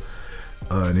deal.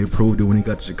 And they proved it when he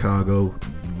got to Chicago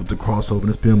with the crossover and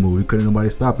the spin move. He couldn't nobody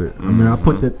stop it. I mean, I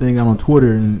put that thing out on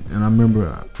Twitter, and I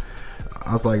remember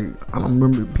I was like, I don't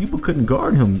remember. People couldn't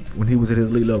guard him when he was at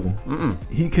his elite level.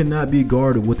 He cannot be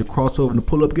guarded with the crossover and the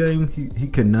pull-up game. He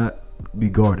cannot be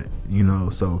guarded, you know.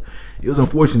 So it was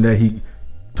unfortunate that he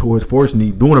tore his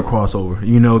fortunately doing a crossover,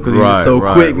 you know, because he was so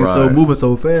quick and so moving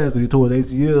so fast. And he tore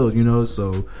his ACL, you know.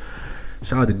 So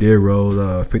shout out to Derrick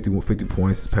Rose, 50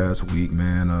 points this past week,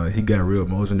 man. He got real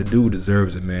emotion. The dude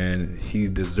deserves it, man. He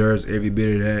deserves every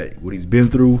bit of that, what he's been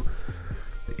through.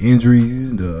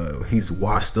 Injuries, he's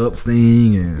washed up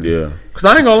thing, and because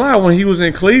I ain't gonna lie, when he was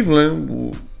in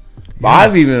Cleveland, I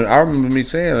remember me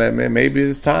saying that, man, maybe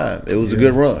it's time. It was a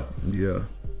good run.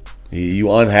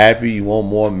 You unhappy, you want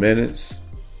more minutes,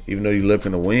 even though you're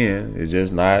looking to win. It's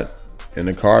just not in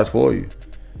the cards for you.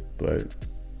 But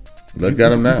look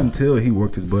at him now. You can tell he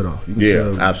worked his butt off. You can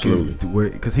tell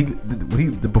absolutely. Because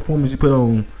the performance he put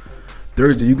on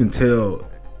Thursday, you can tell.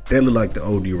 That looked like the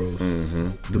old D-Rose.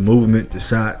 The movement, the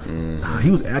shots.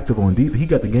 He was active on defense. He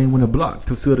got the game-winning block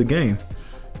to seal the game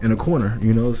in the corner,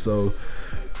 you know. So,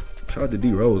 shout out to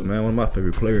D-Rose, man. One of my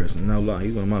favorite players. Not a lot.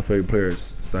 He's one of my favorite players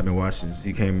since I've been watching since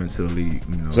he came into the league,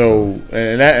 you know. So,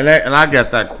 and I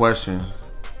got that question.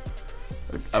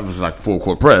 I was like full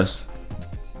court press.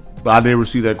 But I did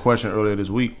receive that question earlier this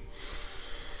week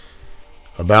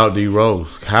about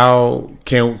D-Rose. How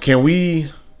can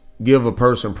we give a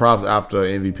person props after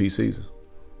an MVP season?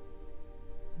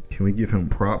 Can we give him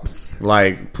props?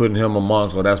 Like putting him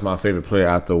amongst, that's my favorite player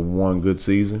after one good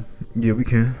season? Yeah, we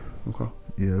can. Okay.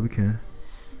 Yeah, we can.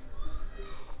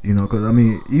 You know, because, I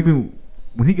mean, even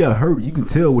when he got hurt, you can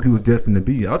tell what he was destined to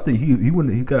be. I think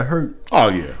he got hurt. Oh,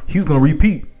 yeah. He was going to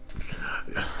repeat.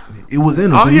 It was in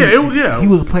him. Oh, yeah, He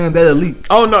was playing that elite.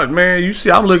 Oh, no, man. You see,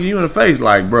 I'm looking you in the face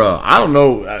like, bro, I don't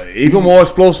know. Even more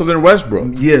explosive than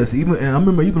Westbrook. Yes, and I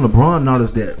remember even LeBron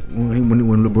noticed that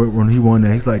when he won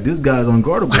that. He's like, this guy's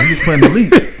unguardable. He was playing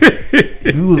elite.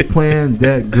 He was playing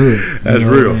that good. That's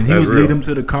real. And he was leading them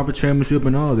to the conference championship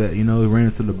and all that. You know, he ran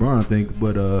into LeBron, I think,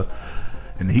 but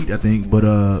and the Heat, I think, but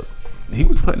he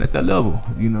was playing at that level,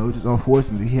 you know. It's just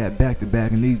unfortunately he had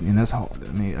back-to-back and that's hard.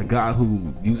 I mean, a guy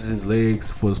who uses his legs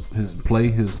for his play,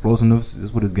 his explosiveness,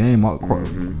 is what his game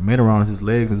made around his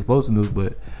legs and explosiveness.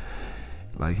 But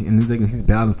like, and he's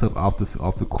balanced up off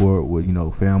the court with, you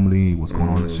know, family, what's going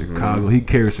on in Chicago. He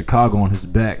carries Chicago on his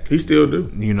back. He still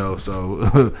do, you know.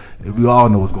 So we all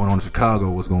know what's going on in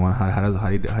Chicago. What's going on? How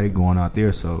they going out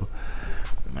there? So.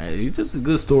 Man, it's just a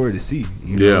good story to see.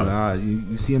 You know,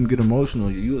 you see him get emotional.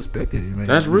 You expect it, man.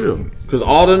 That's real. Because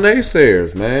all the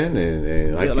naysayers, man,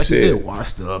 and like you said,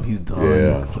 washed up. He's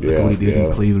done. Look what he did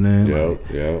in Cleveland.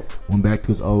 Went back to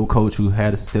his old coach who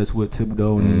had a success with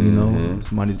Thibodeau, and you know,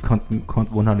 somebody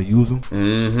comfortable how to use him.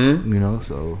 You know,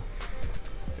 so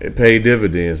it paid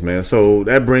dividends, man. So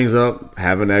that brings up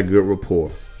having that good rapport,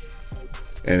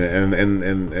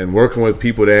 and working with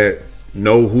people that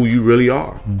know who you really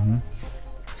are.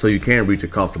 So you can reach a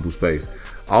comfortable space.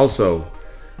 Also,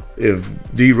 if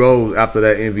D Rose after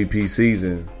that MVP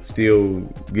season still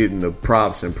getting the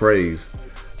props and praise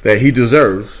that he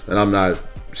deserves, and I'm not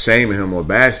shaming him or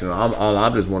bashing him, I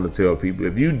just want to tell people,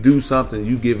 if you do something,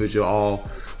 you give it your all,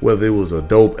 whether it was a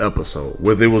dope episode,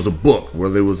 whether it was a book,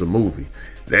 whether it was a movie.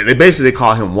 They basically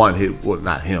call him one hit, well,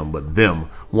 not him, but them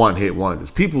one hit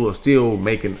wonders. People are still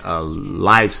making a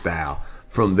lifestyle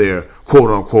from their quote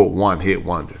unquote one hit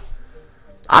wonder.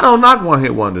 I don't knock one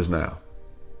hit wonders now.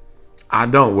 I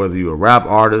don't. Whether you're a rap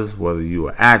artist, whether you're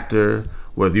an actor,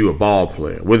 whether you're a ball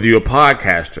player, whether you're a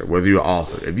podcaster, whether you're an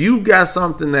author. If you got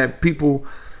something that people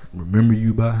remember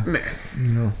you by, man, you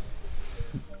know,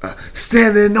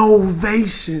 standing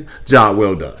ovation, job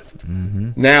well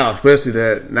done. Now, especially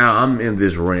that now I'm in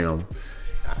this realm,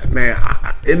 man.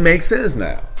 It makes sense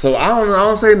now. So I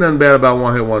don't say nothing bad about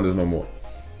one hit wonders no more.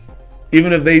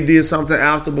 Even if they did something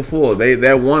after before,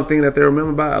 that one thing that they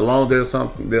remember by, as long as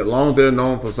they're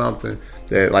known for something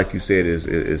that, like you said,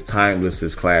 is timeless,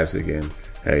 is classic, and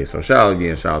hey, so shout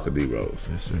out to D Rose.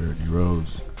 Yes, sir, D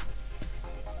Rose.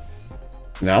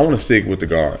 Now I want to stick with the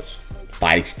guards,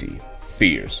 feisty,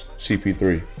 fierce,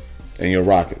 CP3, and your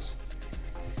Rockets.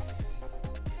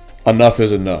 Enough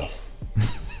is enough.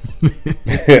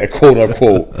 Quote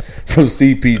unquote from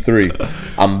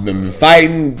CP3. I'm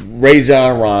fighting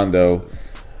Rajon Rondo.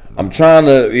 I'm trying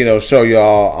to, show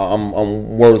y'all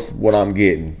I'm worth what I'm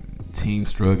getting. Team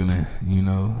struggling,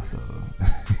 so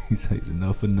he says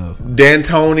enough.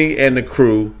 D'Antoni and the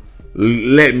crew,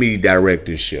 let me direct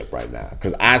this ship right now,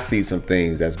 because I see some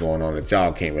things that's going on that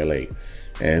y'all can't relate.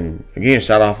 And again,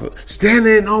 shout out for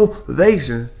standing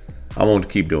ovation. I want to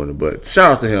keep doing it, but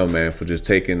shout out to him, man, for just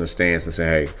taking the stance and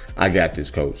saying, hey, I got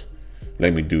this, coach.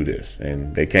 Let me do this.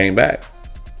 And they came back.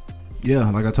 Yeah,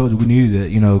 like I told you, we needed that,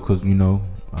 because,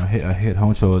 our head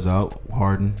honcho is out,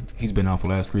 Harden. He's been out for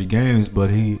the last 3 games, but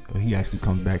he actually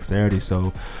comes back Saturday.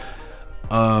 So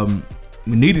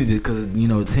we needed it because,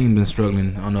 the team been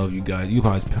struggling. I don't know if you guys, you've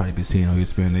probably been seeing on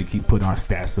ESPN. They keep putting our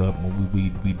stats up when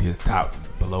we just top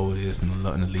below this in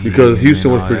the league. Because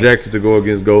Houston was projected to go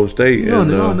against Golden State. I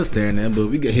understand that, but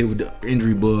we get hit with the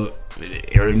injury bug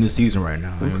early in the season right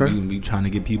now. Okay. We trying to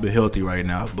get people healthy right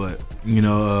now. But,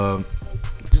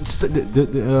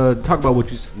 talk about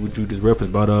what you just referenced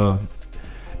about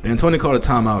D'Antoni called a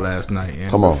timeout last night,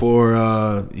 and before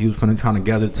he was trying to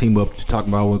gather the team up to talk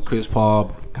about what Chris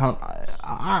Paul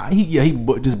he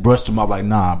just brushed him off like,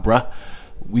 nah, bruh,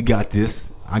 we got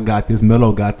this. I got this.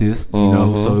 Melo got this.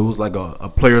 So it was like a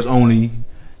players only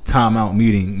timeout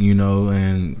meeting,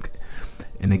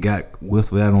 and they got with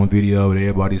that on video.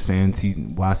 Everybody's saying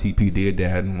why CP did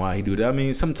that and why he do that. I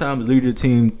mean, sometimes lead your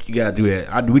team, you gotta do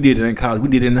that. We did it in college. We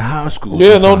did it in high school.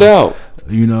 Yeah, sometimes. No doubt.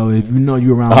 If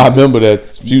you're around, I remember that a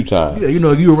few times. Yeah,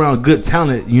 if you're around good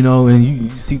talent, and you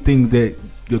see things that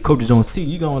your coaches don't see,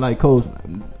 you're going like, coach,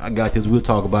 I got this. We'll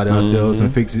talk about it ourselves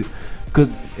and fix it. Because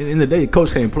in the day, the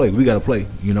coach can't play. We got to play.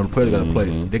 The players got to play.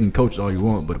 They can coach all you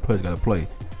want, but the players got to play.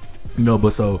 But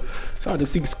so shout out to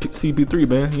CP3,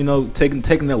 man.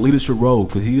 Taking that leadership role,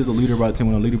 because he is a leader of our team.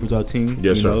 One of the leaders of our team.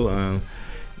 Yes, sir.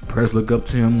 Press look up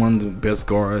to him, one of the best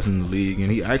guards in the league,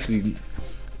 and he actually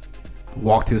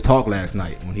walked his talk last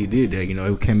night when he did that. He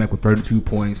came back with 32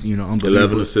 points.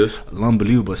 11 assists,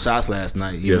 unbelievable shots last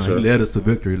night. Yes, sir. He led us to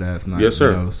victory last night. Yes,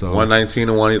 sir. So 119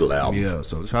 and 111. Yeah.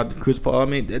 So shout out to Chris Paul. I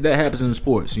mean, that happens in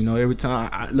sports. Every time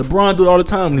LeBron do it all the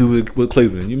time when he was with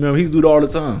Cleveland. You remember, he's do it all the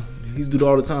time.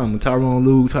 When Tyronn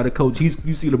Lue try to coach, you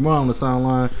see LeBron on the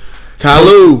sideline. Ty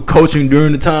Lue coaching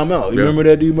during the timeout. You remember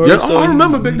that, D. Murray? Yeah, I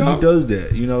remember, big dog. He does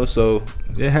that. So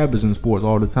it happens in sports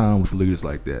all the time with leaders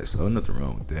like that. So nothing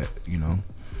wrong with that.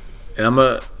 And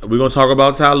we're gonna talk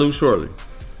about Ty Lue shortly,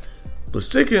 but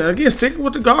sticking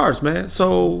with the guards, man.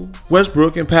 So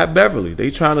Westbrook and Pat Beverly, they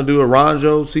trying to do a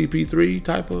Ronjo CP3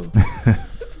 type of.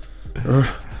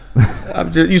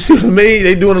 You see what I mean?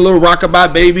 They doing a little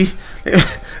rockabye baby.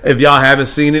 If y'all haven't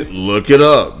seen it, look it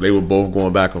up. They were both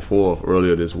going back and forth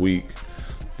earlier this week.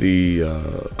 The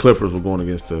Clippers were going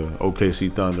against the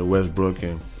OKC Thunder, Westbrook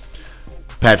and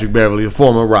Patrick Beverly, a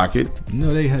former Rocket.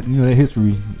 They had their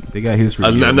history. They got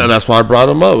history. No, that's why I brought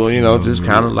them up. Just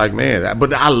kind of like, man.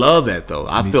 But I love that though.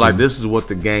 I feel like this is what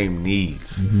the game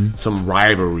needs. Some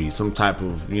rivalry, some type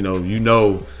of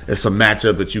it's a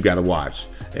matchup that you got to watch.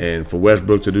 And for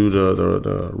Westbrook to do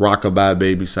the rockabye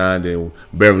baby sign, then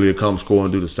Beverly will come score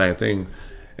and do the same thing,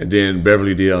 and then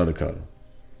Beverly did undercut him.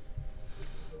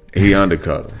 He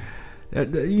undercut him.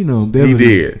 Beverly, he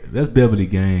did. That's Beverly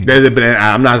game.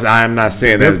 I'm not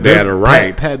saying that's bad or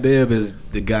right. Pat Bev is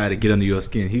the guy to get under your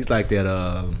skin. He's like that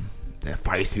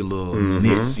feisty little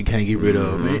niche you can't get rid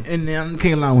of. And I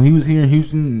can't lie, when he was here in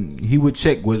Houston, he would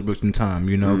check Westbrook sometime,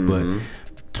 but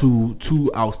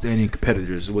two outstanding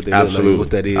competitors is what they look like,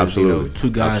 what that is. Absolutely. Two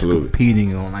guys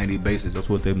competing on a 90 basis. That's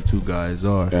what them two guys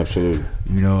are. Absolutely.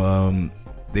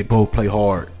 They both play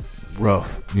hard,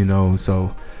 rough.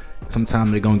 So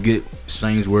sometimes they're gonna get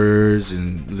strange words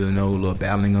and a little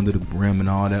battling under the rim and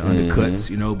all that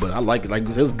undercuts. But I like it. Like,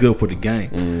 that's good for the game.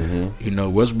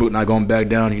 Westbrook not gonna back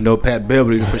down. Pat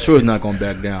Beverly for sure is not gonna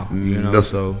back down.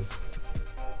 So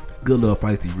good little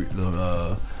feisty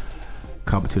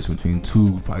competition between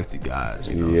two feisty guys.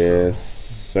 Yes,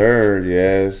 sir.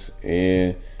 Yes,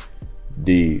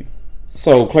 indeed.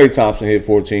 So Klay Thompson hit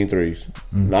 14 threes.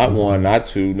 Not one, not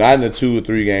two, not in a 2 or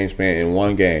 3 game span, in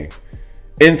one game.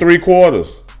 In 3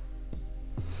 quarters.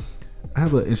 I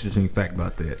have an interesting fact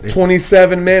about that.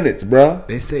 27 minutes, bruh.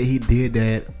 They say he did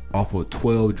that off of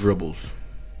 12 dribbles.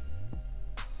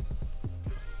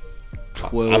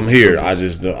 12. I'm here. dribbles I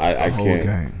just I the whole can't.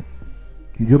 game.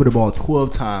 He dribbled the ball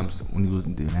 12 times when he was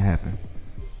didn't happen.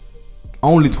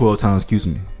 Only 12 times, excuse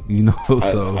me. You know,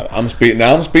 so I'm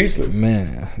speechless.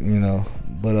 man, you know,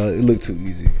 but it looked too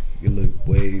easy. It looked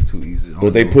way too easy.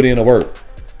 But they put in the work.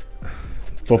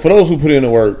 So for those who put in the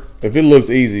work, if it looks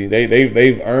easy,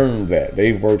 they've earned that.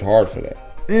 They've worked hard for that.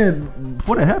 And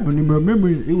before that happened, you remember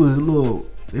it was a little.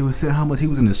 It was said how much he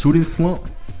was in a shooting slump.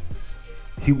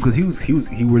 He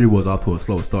really was off to a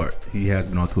slow start. He has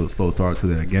been off to a slow start to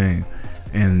that game,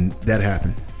 and that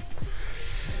happened.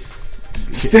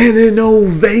 Standing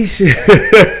ovation.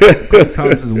 Klay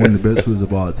Thompson is one of the best shooters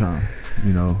of all time.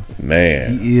 You know,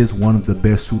 Man, he is one of the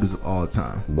best shooters of all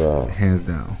time, bro. hands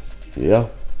down. Yeah.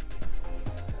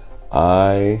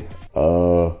 I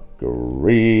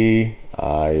agree.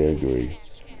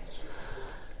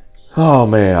 Oh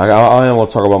man, I am gonna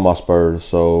talk about my Spurs.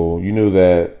 So you knew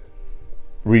that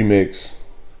remix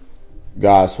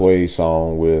God Sway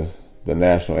song with the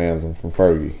national anthem from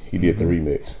Fergie. He did the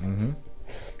remix.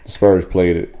 The Spurs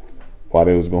played it while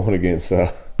they was going against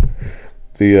the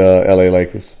LA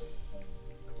Lakers.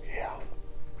 Yeah.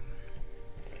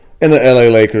 And the LA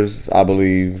Lakers, I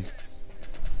believe,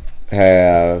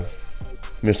 have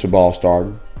Mr. Ball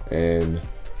starting and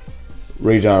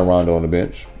Rajon Rondo on the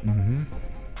bench.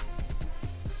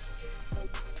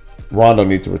 Rondo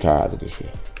needs to retire after this year.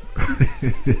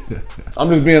 I'm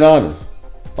just being honest.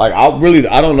 Like I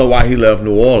don't know why he left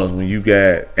New Orleans when you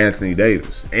got Anthony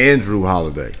Davis and Drew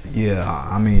Holiday. Yeah,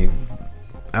 I mean,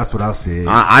 that's what I said.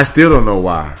 I still don't know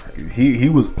why. He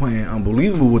was playing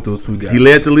unbelievable with those two guys. He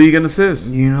led the league in assists.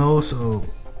 You know, so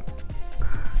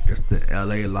I guess the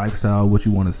LA lifestyle, what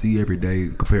you want to see every day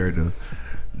compared to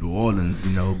New Orleans,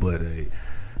 you know. But the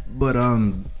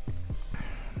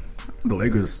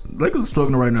Lakers are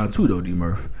struggling right now too, though. D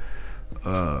Murph.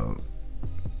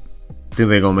 Think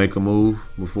they're gonna make a move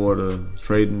before the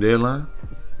trading deadline?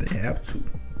 They have to.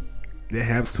 They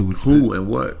have to. Who and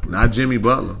what? Not Jimmy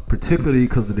Butler. Particularly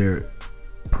because of their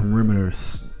perimeter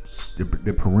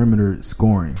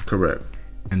scoring. Correct.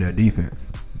 And their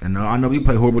defense. And I know we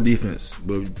play horrible defense,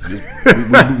 but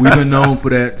we've been known for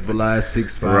that for the last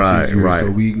 6 years. Right. So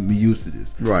we used to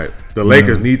this. Right. The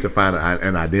Lakers need to find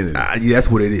an identity. Yeah, that's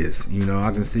what it is. You know,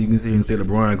 I can see and say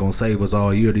LeBron gonna save us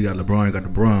all year. They got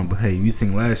LeBron, but hey, we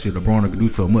seen last year LeBron could do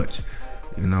so much.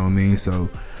 You know what I mean? So,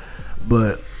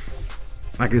 but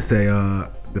like I say,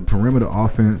 the perimeter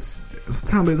offense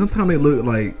sometimes they look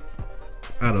like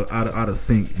out of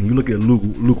sync. And you look at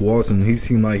Luke Walton, he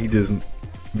seemed like he just.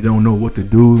 You don't know what to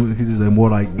do. He's just more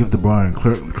like give the ball and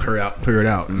clear it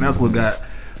out, and that's what got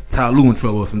Ty Lue in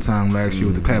trouble sometime last year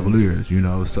with the Cavaliers. You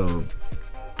know, so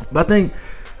but I think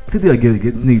they'll get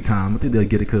it. Need time. I think they'll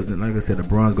get it because, like I said,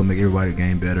 LeBron's gonna make everybody's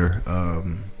game better.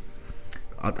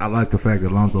 I like the fact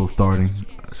that Lonzo's starting.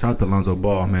 Shout out to Lonzo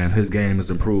Ball, man. His game has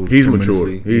improved. He's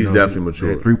matured. He's definitely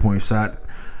matured. 3-point shot.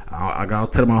 I was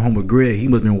telling my homie Greg, he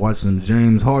must have been watching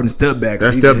James Harden step back.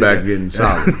 That step back getting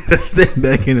solid. That step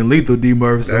back in the lethal D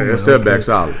Murphy. That step back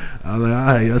solid. I was like,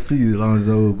 all right, I see you,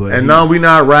 Lonzo. But no, we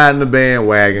not riding the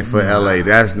bandwagon for LA.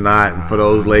 That's not for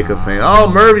those Lakers fans. Oh,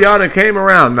 Murphy, y'all done came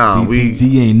around. No,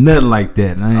 BTG ain't nothing like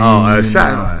that.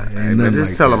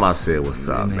 Just tell him I said what's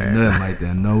up, man. Nothing like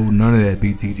that. No, none of that.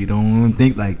 BTG don't even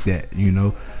think like that. You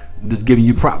know. I'm just giving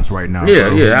you props right now. Yeah,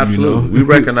 bro. yeah, absolutely. You know? We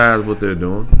recognize what they're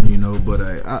doing. You know, but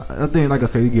I think, like I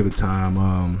said, you give it time.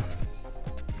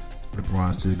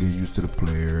 LeBron still get used to the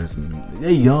players, and they're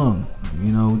young.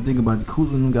 You know, think about the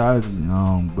Kuzma and them guys are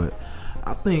young, but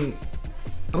I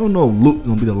don't know if Luke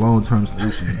gonna be the long term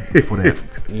solution for that.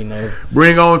 You know,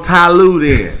 bring on Ty Lue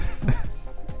then.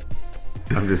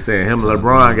 I'm just saying, him and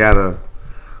LeBron got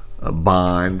a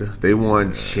bond. They won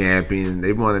a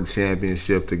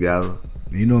championship together.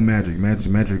 You know, Magic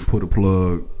put a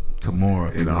plug tomorrow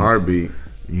in a heartbeat.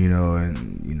 You know,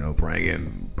 and bring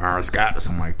in Byron Scott or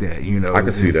something like that. You know, I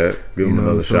can see that. Give him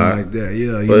another shot like that.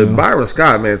 Yeah, but Byron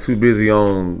Scott, man, too busy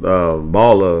on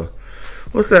baller.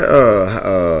 What's that?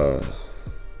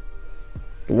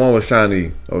 The one with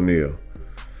Shani O'Neal.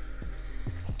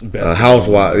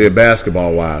 Housewives,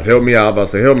 basketball wives. Help me out. I'm about to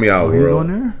say, help me out, world. He's on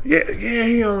there? Yeah,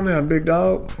 he on there, big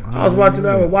dog. I was watching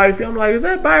that with wifey. I'm like, is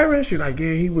that Byron? She's like,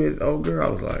 yeah, he with old girl. I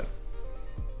was like,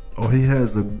 oh, he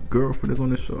has a girlfril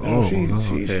on the show.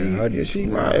 She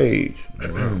my age.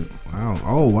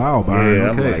 Wow, Byron. Yeah, okay.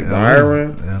 I'm like,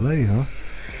 Byron. LA, huh?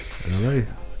 LA.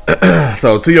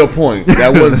 So to your point,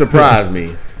 that wouldn't surprise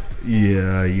me.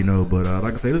 Yeah, but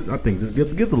like I say, I think just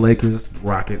give the Lakers,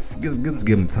 Rockets, give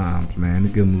them times, man.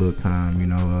 Give them a little time,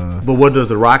 But what does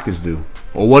the Rockets do,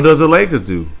 or what does the Lakers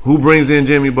do? Who brings in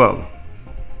Jimmy Butler?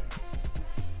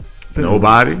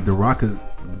 Nobody. The Rockets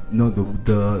No,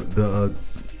 the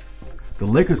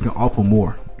Lakers can offer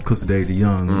more because they the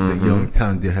young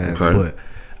talent they have, but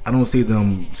I don't see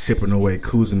them shipping away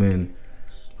Kuzma,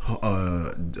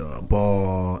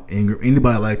 Ball, Ingram,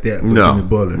 anybody like that for Jimmy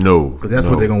Butler. No, because that's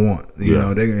what they're gonna want. You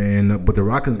know, but the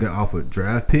Rockets can offer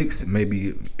draft picks,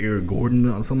 maybe Eric Gordon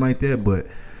or something like that. But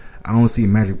I don't see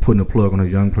Magic putting a plug on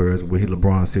those young players with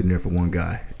LeBron sitting there for one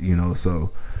guy. You know,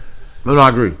 so. No, I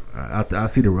agree. I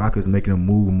see the Rockets making a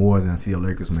move more than I see the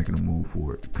Lakers making a move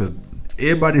for it. Because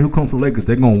everybody who comes to the Lakers,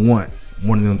 they're going to want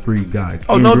one of them three guys.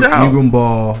 Oh, no doubt. Ingram,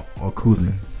 Ball, or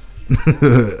Kuzma.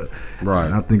 Right.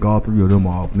 And I think all three of them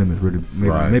are off limits. Really,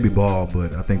 maybe Ball,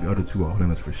 but I think the other two are off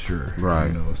limits for sure. Right.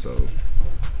 You know, so.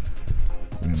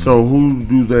 So who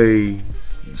do they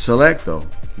select, though,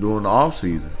 during the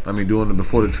offseason? I mean,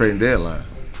 before the trading deadline?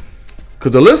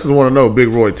 Because the listeners want to know Big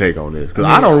Roy take on this. Because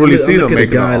I don't really see them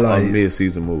making a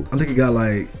mid-season move. I think a guy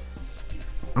like,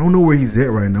 I don't know where he's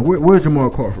at right now. Where's Jamal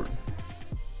Crawford?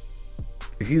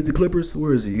 If he's the Clippers,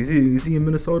 where is he? Is he in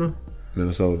Minnesota?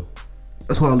 Minnesota.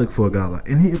 That's why I look for a guy like.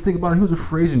 And think about it, he was a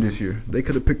free agent this year. They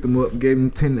could have picked him up, gave him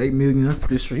 $8 million for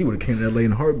this year. He would have came to LA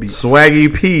in a heartbeat.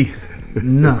 Swaggy P.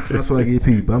 Nah, that's why I get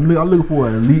P. But I'm looking for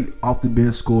an elite off the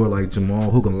bench scorer like Jamal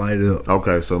who can light it up.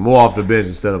 Okay, so more off the bench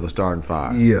instead of a starting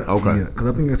five. Yeah. Okay. Yeah, because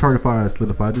I think it's hard to fire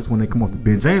solidified just when they come off the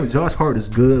bench. Josh Hart is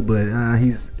good, but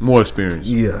he's more experienced.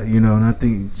 Yeah, you know, and I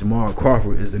think Jamal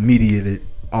Crawford is immediate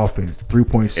offense,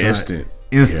 3-point shot.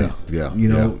 Instant. Yeah. You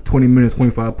know, 20 minutes,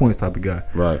 25 points type of guy.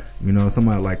 Right. You know,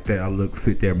 somebody like that,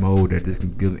 fit their mold that just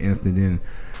can give instant in.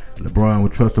 LeBron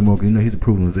would trust him more because, you know, he's a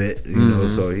proven vet. You know,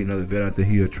 so he knows the vet out there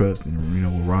he'll trust. And, you know,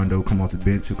 with Rondo come off the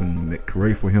bench, who can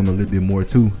create for him a little bit more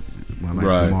too. Like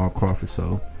Jamal Crawford.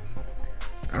 So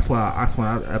that's why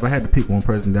if I had to pick one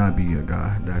person, that'd be a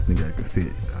guy that I think I could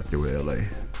fit out there with LA.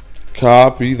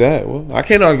 Copy that. Well, I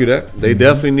can't argue that. They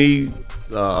definitely need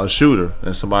a shooter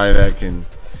and somebody that can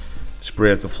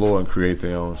spread the floor and create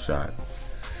their own shot.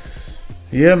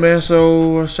 Yeah, man.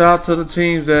 So shout out to the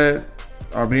teams that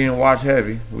are being watch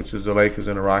heavy, which is the Lakers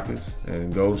and the Rockets,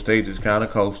 and Golden State is kind of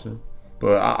coasting.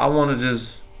 But I want to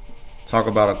just talk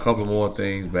about a couple more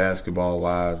things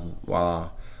basketball-wise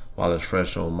while it's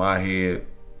fresh on my head.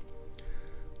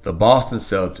 The Boston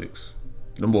Celtics,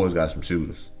 them boys got some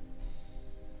shooters.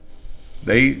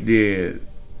 They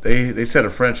set a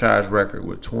franchise record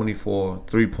with 24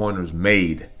 3-pointers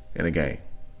made in a game.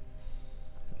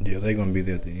 Yeah, they're going to be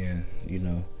there at the end, you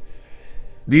know.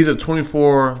 These are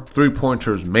 24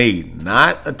 3-pointers made,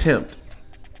 not attempt,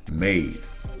 made.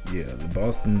 Yeah, the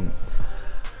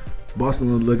Boston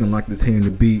are looking like the team to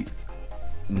beat.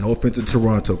 No offense to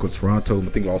Toronto, because Toronto, I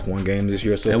think, lost one game this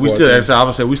year. So and we still, I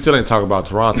would say, we still ain't talking about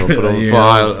Toronto for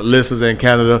our listeners in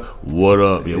Canada. What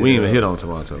up? Yeah, we ain't even hit on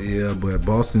Toronto. Yeah, but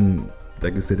Boston,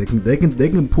 like I said, they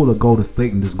can pull a Golden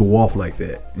State and just go off like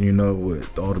that. You know,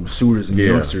 with all them shooters and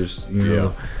youngsters. You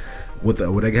know. With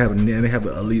they have an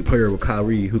elite player with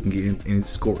Kyrie who can get in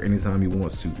score anytime he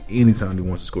wants to. Anytime he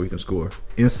wants to score, he can score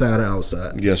inside or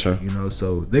outside. Yes, sir. You know,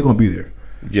 so they're gonna be there.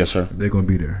 Yes, sir. They're gonna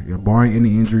be there. You know, barring any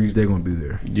injuries, they're gonna be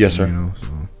there. Yes, sir. You know, so.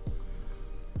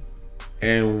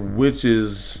 And which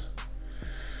is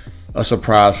a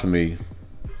surprise for me.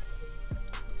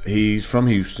 He's from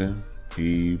Houston.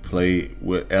 He played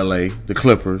with LA, the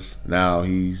Clippers. Now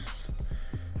he's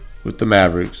with the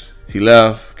Mavericks. He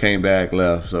left, came back,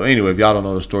 left. So anyway, if y'all don't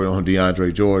know the story on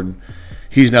DeAndre Jordan,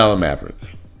 he's now a Maverick.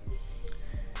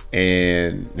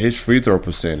 And his free throw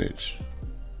percentage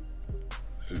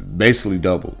basically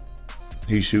doubled.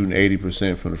 He's shooting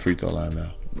 80% from the free throw line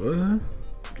now.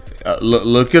 What?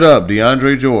 Look it up,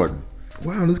 DeAndre Jordan.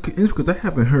 Wow, it's because I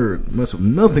haven't heard much of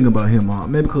nothing about him.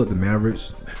 Maybe because of the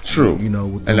Mavericks. True, you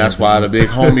know, and that's why the big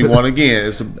homie won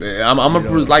again.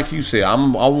 Like you said, I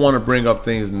want to bring up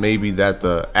things maybe that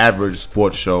the average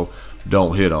sports show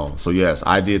don't hit on. So yes,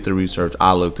 I did the research.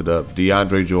 I looked it up.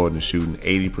 DeAndre Jordan is shooting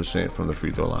 80% from the free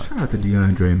throw line. Shout out to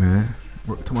DeAndre, man.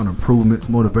 We're talking about improvements,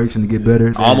 motivation to get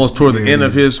better. Almost toward the end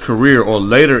of his career or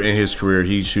later in his career,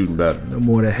 he's shooting better. No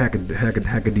more of that hacker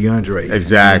DeAndre.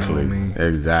 Exactly. You know what I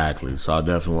mean? Exactly. So I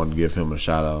definitely want to give him a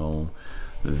shout out on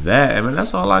that. I mean,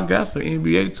 that's all I got for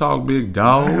NBA talk, big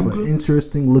dog. I have an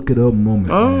interesting look it up moment.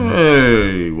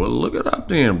 Hey, well, look it up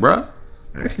then, bruh.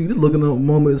 Actually, this looking up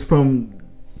moment is from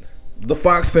the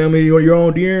Fox family, or your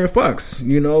own De'Aaron Fox.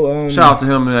 You know, shout out to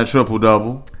him in that triple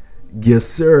double. Yes,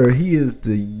 sir. He is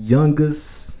the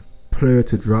youngest player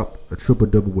to drop a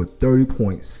triple-double with 30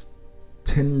 points,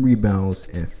 10 rebounds,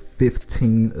 and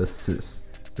 15 assists.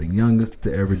 The youngest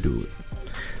to ever do it.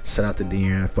 Shout out to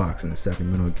De'Aaron Fox and the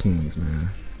Sacramento Kings, man.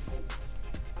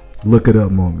 Look it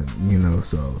up moment, you know,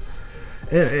 so.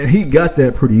 And he got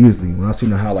that pretty easily when I seen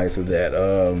the highlights of that.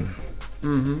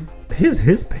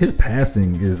 His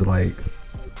passing is like,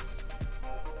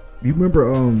 you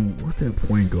remember what's that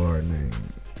point guard name?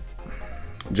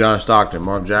 John Stockton,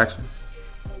 Mark Jackson.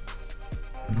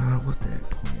 Nah, what's that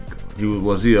point guard?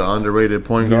 Was he an underrated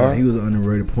point guard? Yeah, he was an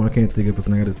underrated point. I can't think of his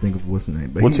name. I just think of what's his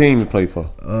name. But what team he played for?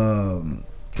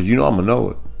 Because you know I'm gonna know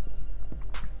it.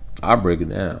 I'll break it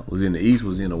down. Was he in the East?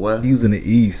 Was he in the West? He was in the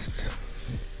East.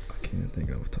 I can't think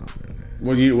of the top of that.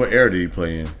 What era did he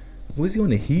play in? Was he on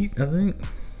the Heat? I think.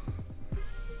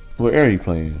 What era he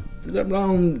play in?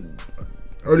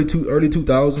 Early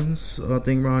 2000s. I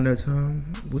think around that time.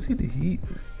 Was he the Heat?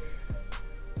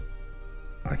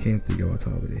 I can't think of the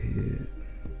top of the head.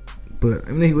 But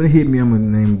when it hit me, I'm gonna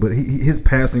name. But his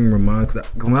passing reminds.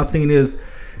 Cause when I seen this,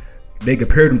 they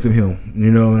compared him to him,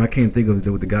 you know, and I can't think of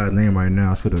the guy's name right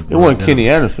now. It wasn't Kenny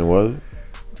Anderson, was it?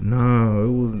 No,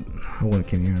 it wasn't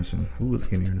Kenny Anderson. Who was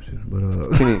Kenny Anderson?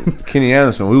 But Kenny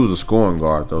Anderson, he was a scoring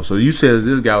guard though. So you said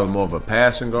this guy was more of a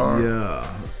passing guard? Yeah,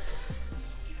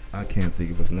 I can't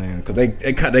think of his name because they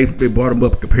brought him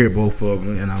up and compared both of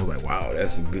them, and I was like, wow,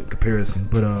 that's a good comparison.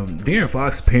 But De'Aaron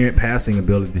Fox's passing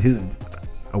ability, his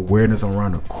awareness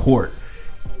around the court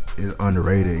is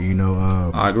underrated. You know,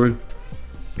 I agree.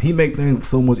 He make things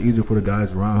so much easier for the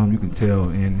guys around him. You can tell,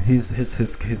 and his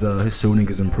shooting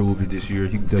has improved this year.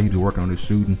 You can tell he's been working on his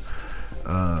shooting,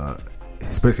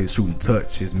 especially his shooting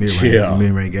touch. His mid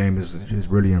range game is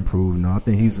really improved. You know, I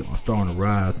think he's starting to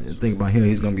rise. And think about him,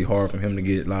 he's gonna be hard for him to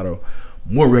get a lot of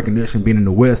more recognition being in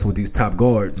the West with these top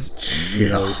guards. You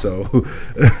know, so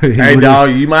hey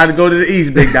dog, you might have to go to the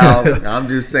East, big dog. I'm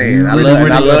just saying, I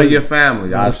love your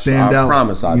family. I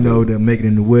promise I do. You know, to make it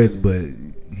in the West, but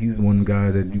he's one of the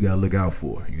guys that you gotta look out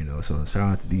for, you know. So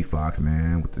shout out to D Fox,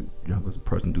 man, with the youngest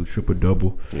person to do triple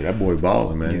double. Yeah, that boy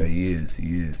balling, man. Yeah, he is,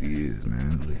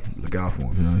 man. Look out for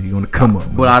him. You know, he's gonna come up.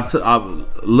 Man. But I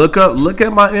look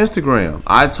at my Instagram.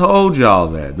 I told y'all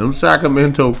that them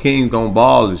Sacramento Kings gonna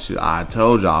ball this shit. I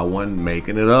told y'all I wasn't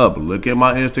making it up. Look at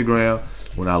my Instagram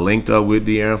when I linked up with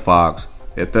De'Aaron Fox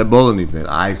at that bowling event.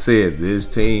 I said this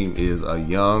team is a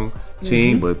young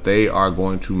team, but they are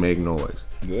going to make noise.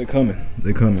 They're coming. I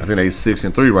think they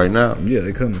 6-3 right now. Yeah,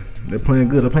 they're coming. They're playing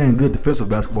good. They're playing good defensive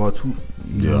basketball too.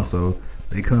 You know, so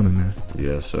they coming, man.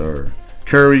 Yes, sir.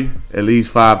 Curry at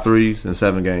least 5 threes in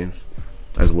 7 games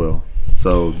as well.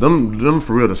 So them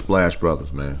for real the Splash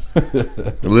Brothers, man.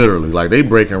 Literally, like they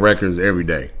breaking records every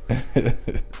day.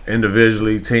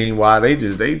 Individually, team wide, they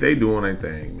doing their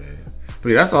thing, man. But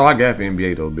yeah, that's all I got for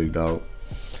NBA though, big dog.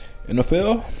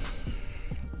 NFL,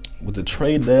 with the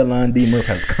trade deadline, D-Murph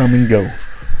has come and go.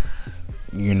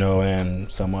 You know, and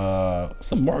some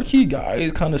marquee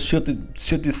guys kind of shifted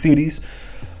cities.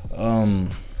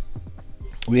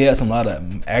 We had a lot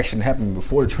of action happening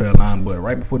before the trade line, but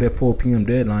right before that 4 p.m.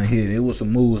 deadline hit, it was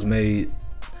some moves made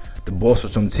to bolster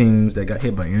some teams that got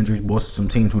hit by injuries, bolster some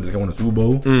teams who just won the Super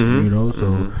Bowl. You know,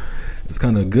 so it's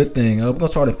kind of a good thing. We're gonna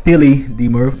start in Philly,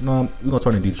 D-Murph. No, we're gonna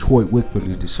start in Detroit with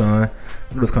Philly, Deshaun.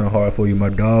 It was kind of hard for you, my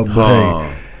dog. But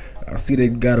hey, I see they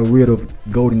got rid of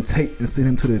Golden Tate and sent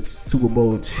him to the Super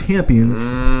Bowl champions.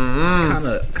 Kind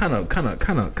of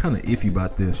iffy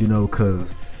about this, you know,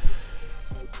 because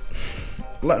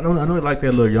I know they like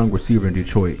that little young receiver in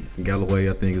Detroit, Galloway,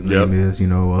 I think his name is, you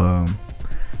know.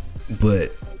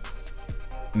 But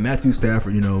Matthew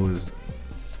Stafford, you know, is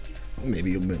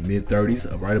maybe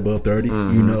mid-30s, right above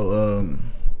 30s. You know,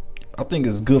 I think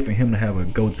it's good for him to have a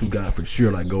go-to guy for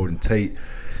sure like Golden Tate.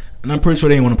 And I'm pretty sure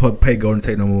they didn't want to pay Golden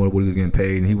Tate no more what he was getting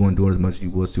paid, and he wasn't doing as much as he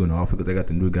was doing in the offense because they got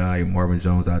the new guy Marvin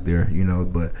Jones out there, you know.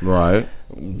 But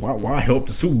why help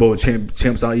the Super Bowl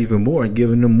champs out even more and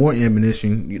giving them more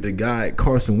ammunition? The guy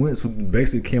Carson Wentz, who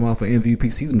basically came off an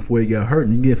MVP season before he got hurt,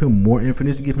 and you give him more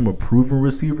ammunition, you give him a proven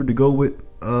receiver to go with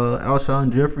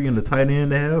Alshon Jeffrey and the tight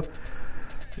end they have.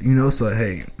 You know, so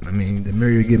hey, I mean, the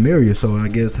merrier get merrier. So I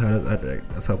guess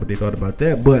that's how they thought about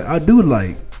that. But I do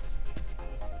like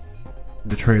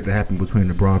the trade that happened between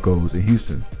the Broncos and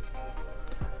Houston.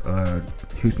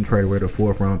 Houston traded away the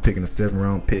 4th round pick and the 7th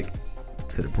round pick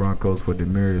to the Broncos for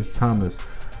Demaryius Thomas.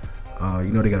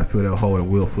 You know they got to fill that hole at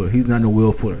Will Fuller. He's not no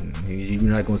Will Fuller. You're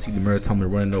not going to see Demaryius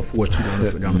Thomas running no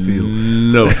 4-2 down the field.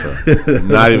 No, sir.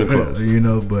 Not even close. You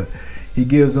know, but he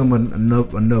gives them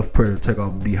enough pressure to take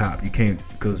off D-Hop. You can't,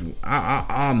 because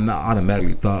I'm not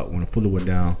automatically thought when Fuller went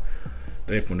down,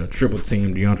 they from the triple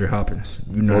team DeAndre Hopkins.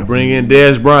 You know, bring in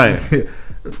Dez Bryant.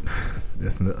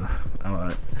 That's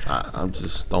not. I'm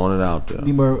just throwing it out there.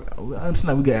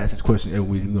 Tonight we gotta ask this question every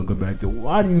week. We're gonna go back to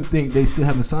why do you think they still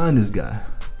haven't signed this guy?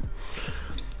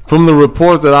 From the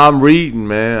report that I'm reading,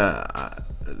 man,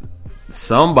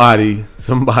 somebody.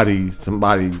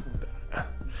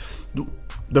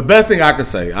 The best thing I can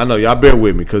say, I know y'all bear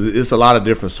with me because it's a lot of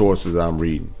different sources I'm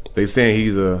reading. They saying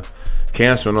he's a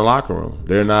cancer in the locker room.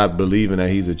 They're not believing that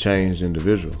he's a changed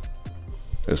individual.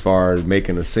 As far as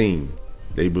making a scene,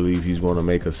 they believe he's going to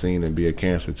make a scene and be a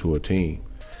cancer to a team.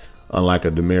 Unlike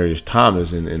a Demaryius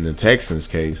Thomas in the Texans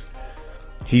case,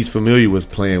 he's familiar with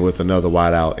playing with another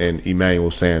wideout and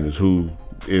Emmanuel Sanders, who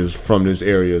is from this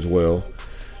area as well.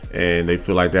 And they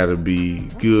feel like that would be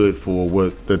good for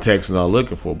what the Texans are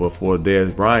looking for. But for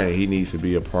Dez Bryant, he needs to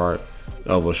be a part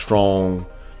of a strong,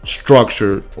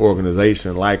 structured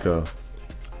organization like a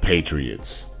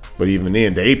Patriots. But even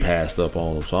then, they passed up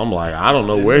on him. So I'm like, I don't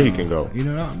know where he can go. You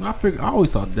know, I always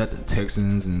thought that the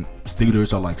Texans and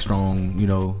Steelers are like strong, you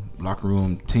know, locker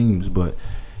room teams. But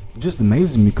it just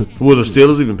amazing me because will the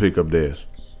Steelers even pick up Dez?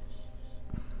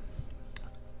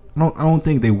 I don't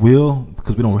think they will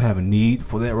because we don't have a need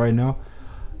for that right now.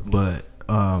 But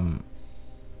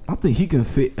I think he can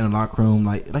fit in a locker room.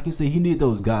 Like you said, he need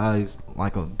those guys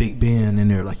like a Big Ben in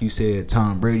there, like you said,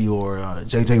 Tom Brady or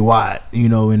J.J. Watt, you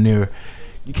know, in there.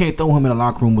 You can't throw him in a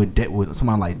locker room with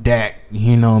somebody like Dak,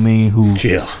 you know what I mean? Who,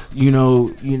 you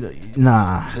know,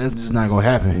 nah, that's just not gonna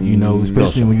happen. You know,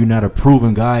 especially when you're not a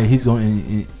proven guy. He's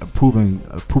going a proven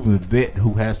vet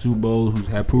who has Super Bowls, who's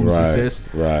had proven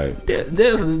success. Right.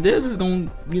 Dez is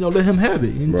gonna, you know, let him have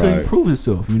it until he proves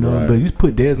himself. You know, but you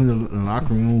put Dez in the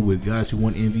locker room with guys who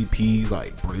won MVPs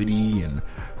like Brady and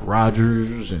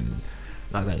Rodgers and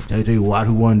like J.J. Watt,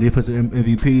 who won defensive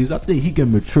MVPs. I think he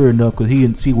can mature enough because he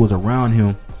can see what's around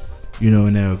him, you know,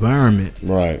 in that environment.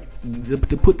 Right.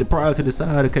 To put the pride to the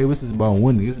side, okay, this is about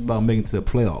winning. This is about making it to the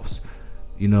playoffs.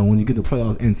 You know, when you get to the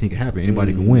playoffs, anything can happen.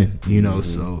 Anybody can win, you know,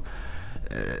 so.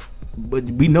 But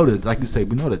we know that, like you say,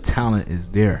 we know the talent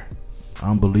is there.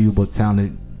 Unbelievable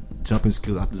talent, jumping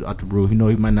skills out the rule. You know,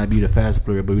 he might not be the fastest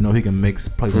player, but you know he can make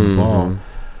plays on the ball.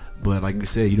 But like you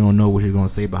said, you don't know what you're going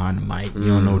to say behind the mic. You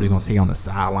don't know what they're going to say on the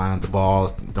sideline. The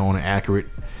ball's throwing it accurate.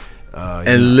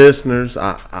 And listeners,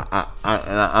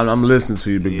 I'm listening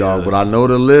to you, big dog. But I know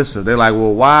the listeners. They're like,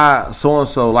 well, why so and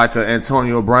so like a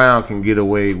Antonio Brown can get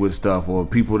away with stuff, or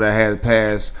people that had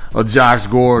past, or Josh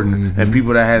Gordon, and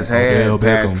people that has had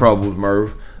past troubles,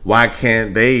 Murph. Why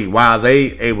can't they? Why are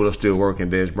they able to still work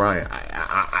in Dez Bryant?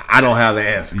 I don't have the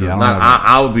answer.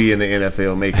 I would be in the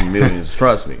NFL making millions.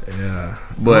 Trust me. Yeah.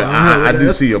 But I do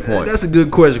see your point. That's a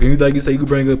good question. Like you say, you can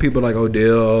bring up people like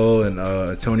Odell and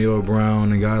Antonio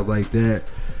Brown and guys like that.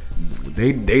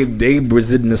 They were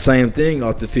sitting the same thing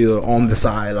off the field on the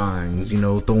sidelines. You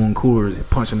know, throwing coolers,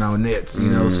 punching out nets.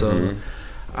 You know, so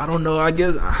I don't know. I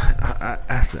guess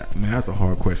that's a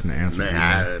hard question to answer.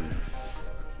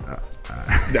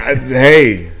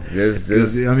 Hey,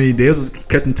 I mean, Dez was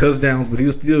catching touchdowns, but he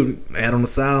was still mad on the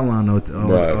sideline.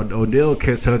 Odell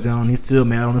catch touchdown, he's still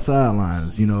mad on the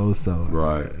sidelines. You know, so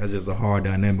that's just a hard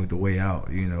dynamic to weigh out.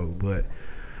 You know, but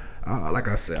like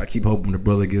I said, I keep hoping the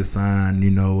brother gets signed.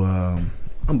 You know,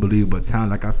 unbelievable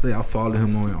talent. Like I said, I follow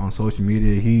him on social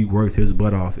media. He worked his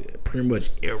butt off pretty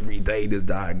much every day. This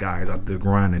guy is out there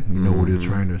grinding. You know, with his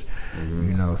trainers.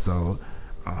 You know, so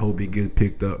I hope he gets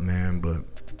picked up, man. But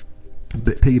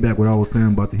piggyback what I was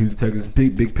saying about the Houston Texans,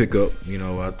 big pickup. You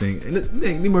know, I think. And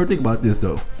think about this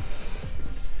though.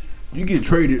 You get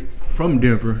traded from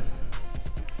Denver.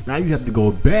 Now you have to go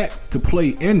back to play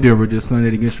in Denver this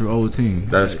Sunday against your old team.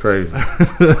 That's crazy.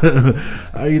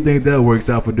 How do you think that works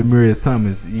out for Demaryius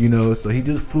Thomas? You know, so he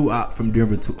just flew out from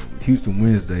Denver to Houston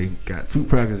Wednesday, got 2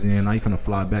 practices in. Now he's gonna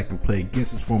fly back and play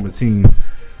against his former team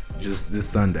just this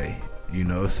Sunday. You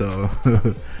know, so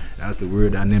that's the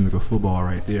weird dynamic of football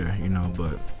right there. You know,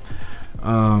 but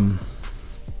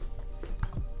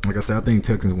like I said, I think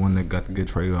Texans one that got the good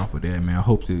trade off of that. Man, I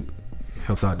hope it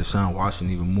helps out Deshaun Watson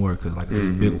even more because, like I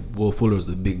said, Will Fuller is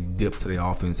a big dip to the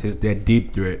offense. His that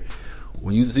deep threat.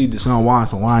 When you see Deshaun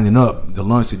Watson winding up the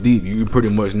lunch of deep, you pretty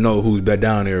much know who's back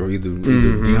down there. Either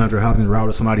DeAndre Hopkins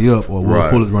routed somebody up, or Will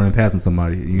Fuller's running passing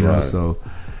somebody. You know, so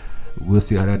we'll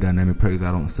see how that dynamic plays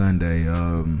out on Sunday.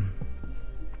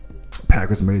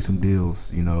 Packers made some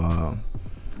deals, you know.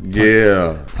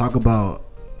 Talk about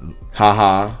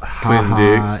Clinton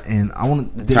Diggs, and I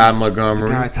want Ty Montgomery.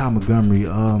 The guy Ty Montgomery.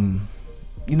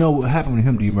 You know what happened with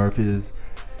him, D. Murphy, is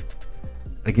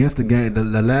against the game,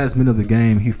 the last minute of the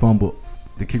game, he fumbled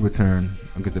the kick return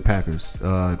against the Packers.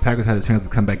 Packers had a chance to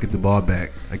come back, get the ball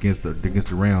back against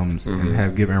the Rams, and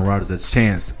have given Aaron Rodgers a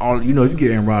chance. You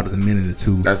give Aaron Rodgers a minute or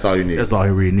two. That's all you need. That's all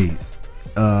he really needs.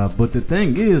 But the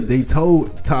thing is, they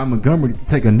told Ty Montgomery to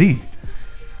take a knee.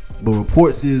 But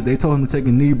reports is they told him to take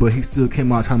a knee, but he still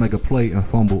came out trying to make a play and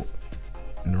fumbled.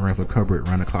 And the Rams recovered,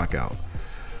 ran the clock out.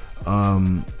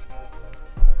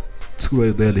 2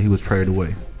 days later, he was traded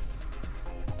away.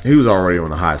 He was already on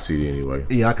the hot seat anyway.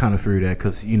 Yeah, I kind of figured that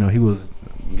because he was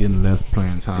getting less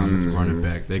playing time as a running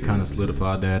back. They kind of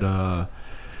solidified that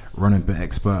running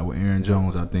back spot with Aaron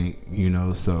Jones, I think.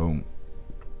 So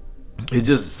it's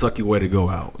just a sucky way to go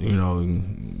out.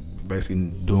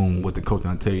 Basically doing what the coach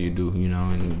not tell you to do.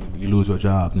 And you lose your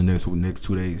job in the next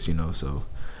 2 days. So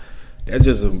that's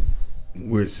just a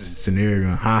weird scenario.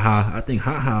 And I think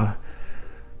HaHa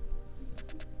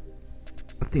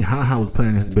was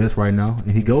playing his best right now,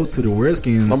 and he goes to the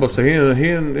Redskins. I'm about to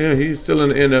say he's still in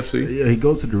the NFC. Yeah, he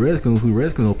goes to the Redskins. Who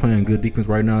Redskins are playing good defense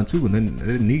right now too, and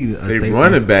they need a safety.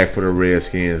 Running back for the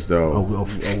Redskins though.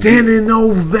 Standing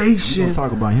ovation. We'll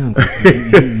talk about him.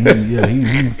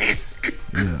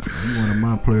 He's one of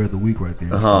my players of the week right there.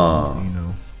 So,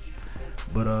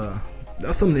 but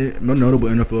that's some notable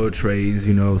NFL trades.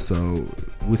 So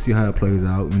we'll see how it plays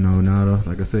out. Now,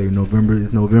 like I say, November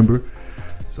is November.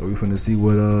 So we're finna see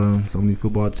what some of these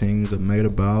football teams are made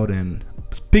about. And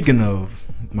speaking of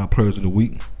my players of the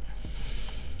week,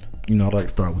 I like to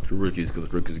start with the rookies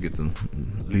because rookies get the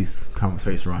least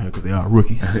conversation around here because they are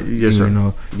rookies. Yes,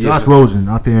 sir. Josh Rosen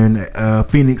out there in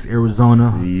Phoenix,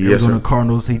 Arizona. Yes, Arizona sir.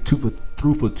 Cardinals. He threw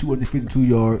for 252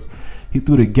 yards. He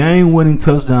threw the game-winning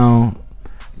touchdown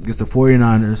against the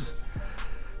 49ers.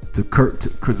 To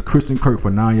Christian Kirk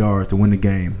for 9 yards to win the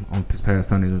game on this past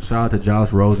Sunday. So shout out to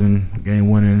Josh Rosen, game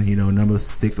winning, number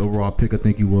 6 overall pick, I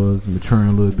think he was, maturing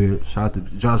a little bit. Shout out to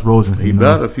Josh Rosen. He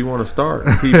better if you want to start.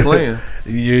 Keep playing.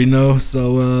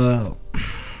 So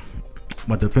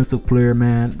my defensive player,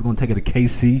 man, we're gonna take it to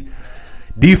KC.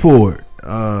 D Ford,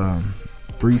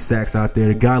 3 sacks out there.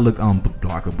 The guy looked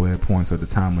unblockable at points at the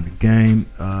time of the game.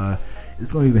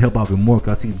 It's going to even help out even more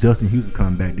because I see Justin Hughes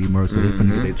coming back, D-Murph, so they're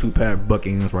finna get their 2 pass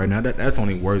buckings right now. That's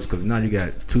only worse because now you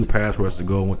got 2 pass rushers to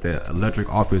go with that electric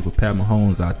offense with Pat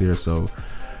Mahomes out there. So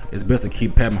it's best to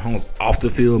keep Pat Mahomes off the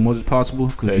field as much as possible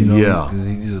because he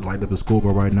just lighted up the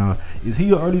scoreboard right now. Is he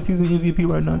your early season MVP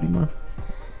right now, D-Murph?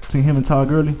 Between him and Todd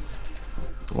Gurley?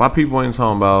 Why people ain't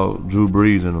talking about Drew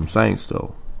Brees and them Saints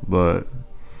though? But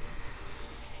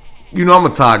I'm a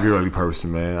Todd Gurley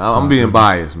person, man. I'm being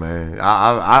biased, man.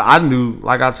 I knew,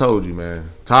 like I told you, man.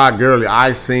 Todd Gurley,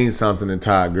 I seen something in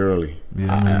Todd Gurley.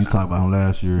 Yeah, you talked about him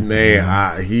last year.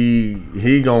 Man,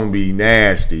 he gonna be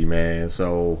nasty, man.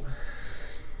 So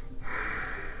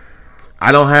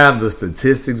I don't have the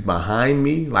statistics behind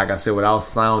me, like I said, without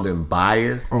sounding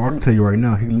biased. Oh, I can tell you right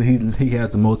now, he has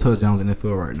the most touchdowns in the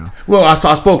NFL right now. Well, I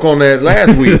spoke on that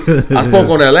last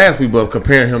week. But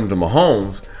comparing him to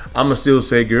Mahomes, I'm going to still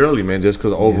say Gurley, man, just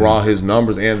because overall his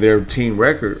numbers and their team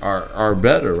record are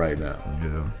better right now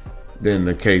than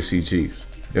the KC Chiefs,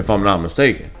 if I'm not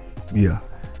mistaken. Yeah,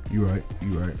 you're right.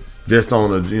 Just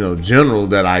on the general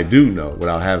that I do know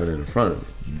without having it in front of me.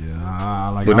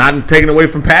 Yeah, but not taking away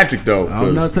from Patrick, though.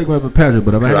 I'm not taking away from Patrick,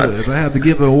 but if I have to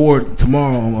give an award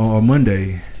tomorrow or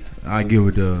Monday, I give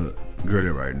it to Gurley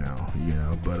right now,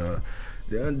 But I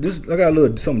got a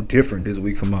little something different this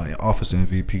week for my offensive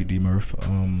MVP, D Murph.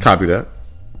 Copy that.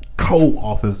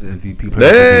 Co-offensive MVP.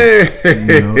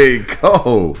 Hey,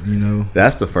 Cole.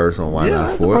 That's the first on Why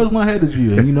Not Sports. That's the first one I had this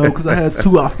year. Because I had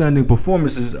 2 outstanding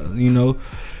performances.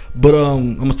 But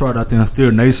I'm gonna start out there in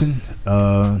Steeler Nation.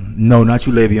 No, not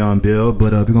you, Le'Veon Bell.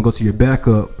 But we're gonna go to your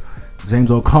backup, James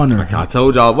O'Connor. I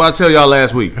told y'all what I tell y'all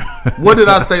last week. What did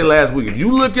I say last week? If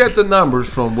you look at the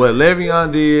numbers from what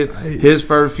Le'Veon did his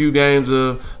first few games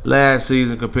of last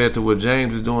season compared to what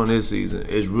James is doing this season,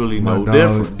 it's really no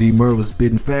different. D Murph was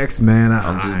spitting facts, man.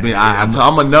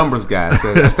 I'm a numbers guy.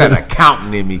 So that's that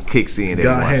accountant in me kicks in every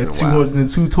once in a while. Had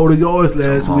 202 total yards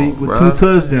last week with 2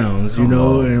 touchdowns.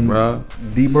 And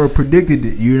D Murph predicted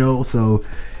it. So.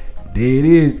 There it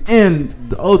is. And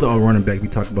the other running back we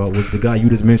talked about was the guy you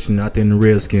just mentioned out there in the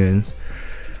Redskins,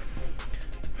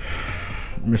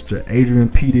 Mr. Adrian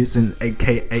Peterson,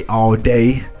 a.k.a. All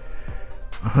Day.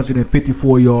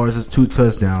 154 yards and 2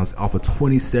 touchdowns off of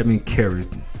 27 carries.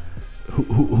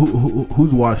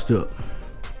 Who's washed up?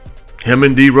 Him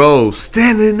and D Rose.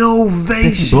 Standing ovation. I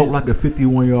think he broke like a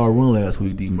 51-yard run last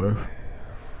week, D Murph.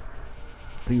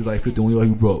 I think it was like 51 yards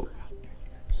he broke.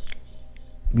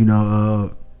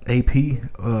 AP,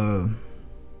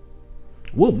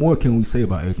 what more can we say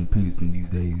about Adrian Peterson these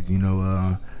days?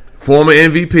 Former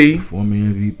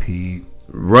MVP,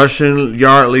 rushing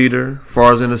yard leader,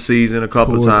 far as in the season a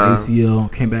couple of times.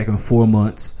 ACL came back in 4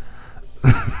 months.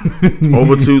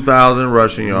 Over 2,000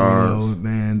 rushing yards.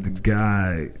 Man, the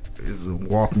guy is a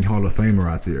walking Hall of Famer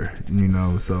out there.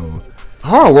 So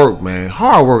Hard work, man.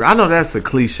 Hard work. I know that's a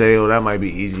cliche, or that might be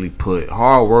easily put.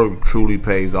 Hard work truly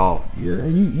pays off. Yeah,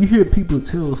 and you hear people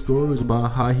tell stories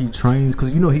about how he trains,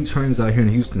 because he trains out here in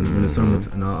Houston in the summer,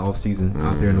 in the off season,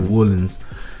 out there in the Woodlands.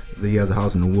 He has a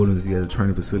house in the Woodlands. He has a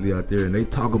training facility out there, and they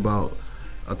talk about.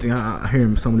 I think I hear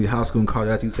him, some of these high school and college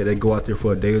athletes say they go out there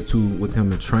for a day or two with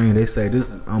him and train. They say this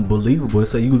is unbelievable. They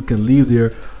say you can leave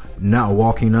there not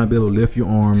walking, not be able to lift your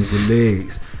arms, your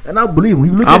legs. And I believe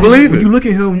when you look at him, when you look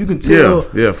at him, you can tell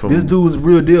this dude is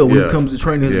real deal when it comes to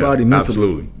training his body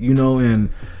mentally. Absolutely. And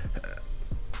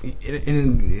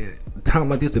time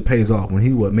like this, it pays off. When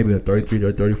he was maybe 33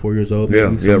 or 34 years old.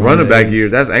 Running back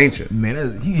years, that's ancient. Man,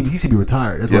 he should be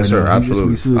retired. That's yes, sir,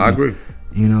 absolutely. I agree.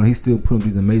 He's still putting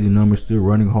these amazing numbers, still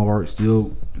running hard,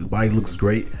 still his body looks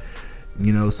great.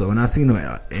 So and I seen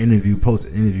him post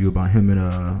an interview about him and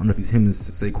I don't know if it's him and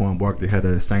Saquon Barkley had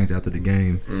an exchange after the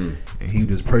game, and he was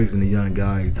just praising the young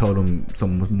guy. He told him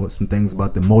some things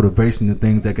about the motivation, the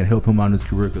things that can help him out in his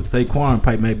career. Because Saquon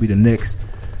probably might be the next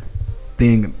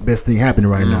best thing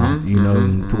happening right now.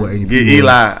 To what get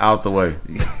Eli out the way,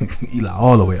 Eli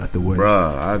all the way out the way,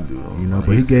 bruh. I do.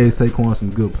 But he gave Saquon some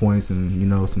good points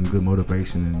and some good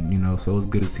motivation, and so it's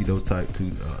good to see those type to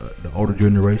the older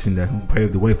generation who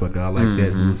paved the way for a guy like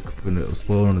that who's gonna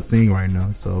explode on the scene right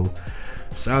now. So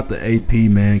shout out to AP,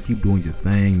 man. Keep doing your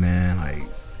thing, man. Like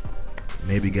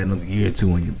maybe get another year or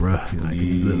two on you, bruh.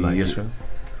 You look like yes, sir.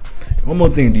 One more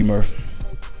thing, D Murph.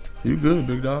 You good,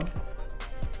 big dog?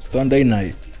 Sunday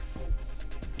night,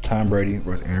 Tom Brady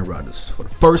versus Aaron Rodgers. For the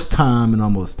first time in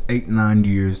almost 8-9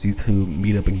 years, these two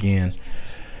meet up again.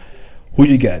 Who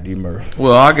you got, D. Murph?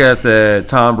 Well, I got that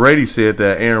Tom Brady said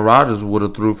that Aaron Rodgers would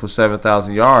have threw for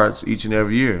 7,000 yards each and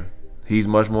every year. He's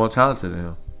much more talented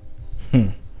than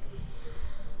him.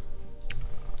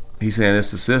 He's saying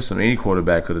it's the system. Any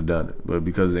quarterback could have done it, but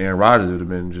because of Aaron Rodgers, it would have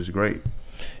been just great.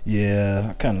 Yeah,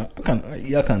 I can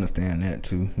understand that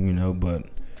too. But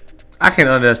I can't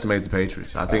underestimate the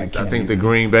Patriots. I think the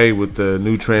Green Bay with the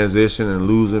new transition and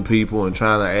losing people and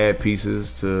trying to add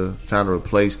pieces to trying to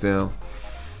replace them.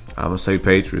 I'm gonna say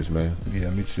Patriots, man.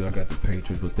 Yeah, me too. I got the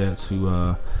Patriots with that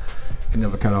too. Can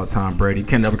never count out Tom Brady.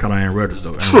 Can never count out Aaron Rodgers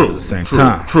though. True. At the same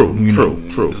time. True.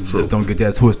 Just don't get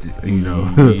that twisted.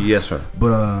 Yes, sir.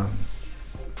 But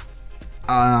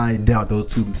I doubt those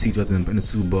two see each other in the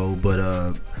Super Bowl. But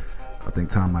I think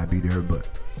Tom might be there. But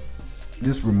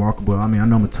just remarkable. I mean, I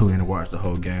know I'm a tune in to watch the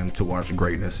whole game, to watch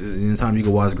greatness. Anytime you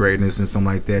can watch greatness and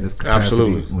something like that, it's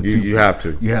absolutely. You have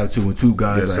to. You have to. When two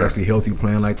guys are actually healthy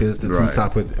playing like this, the two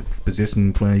top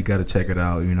position playing, you got to check it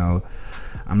out.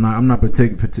 I'm not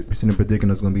predicting it's going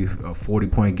to be a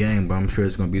 40-point game, but I'm sure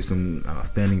it's going to be some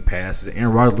outstanding passes.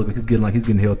 Aaron Rodgers he's getting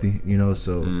healthy.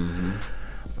 So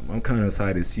I'm kind of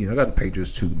excited to see. I got the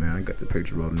Patriots too, man. I got the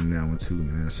Patriots rolling in that one too,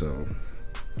 man. So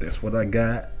that's what I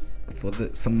got for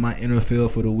some of my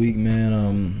NFL for the week, man.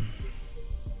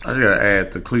 I just gotta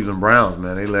add the Cleveland Browns,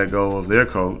 man. They let go of their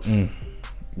coach.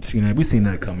 We seen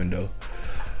that coming though.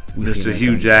 Mr.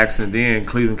 Hugh Jackson. Then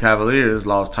Cleveland Cavaliers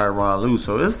lost Tyronn Lue,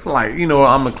 so it's like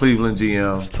I'm a Cleveland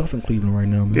GM. It's tough in Cleveland right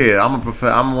now, man. Yeah, I'm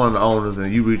one of the owners,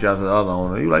 and you reach out to the other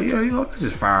owner. You're like, let's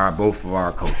just fire both of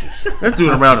our coaches. Let's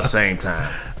do it around the same time.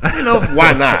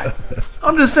 Why not?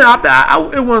 I'm just saying,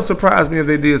 it wouldn't surprise me if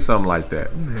they did something like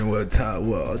that. Man, I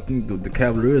think the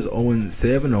Cavaliers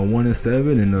 0-7 or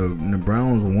 1-7, and the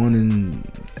Browns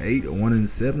 1-8 or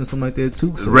 1-7 or something like that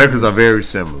too. So the records are very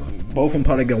similar. Both of them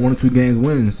probably got 1 or 2 games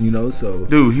wins, So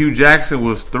dude, Hugh Jackson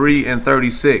was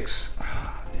 3-36.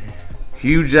 Oh, damn.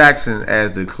 Hugh Jackson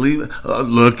as the Cleveland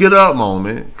look it up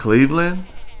moment. Cleveland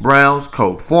Browns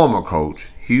coach, former coach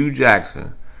Hugh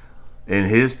Jackson, in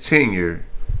his tenure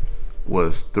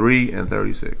was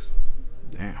 3-36.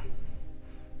 Damn.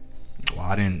 Well,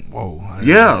 I didn't. Whoa.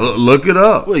 Look it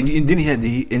up. Well, and then he had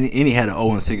an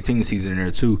 0-16 season in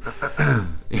there too.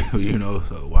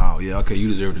 So wow. Yeah. Okay. You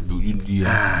deserve the boot.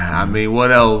 I mean,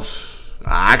 what else?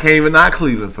 I can't even knock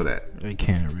Cleveland for that. They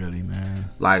can't really, man.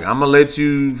 Like, I'm gonna let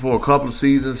you for a couple of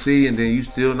seasons see, and then you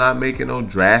still not making no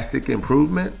drastic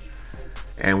improvement,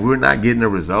 and we're not getting the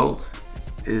results.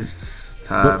 It's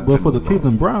time. But for the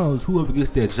Cleveland Browns, whoever gets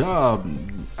that job,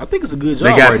 I think it's a good job.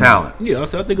 They got talent. Now. Yeah, I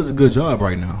think it's a good job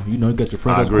right now. You got your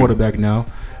franchise quarterback now.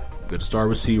 You got a star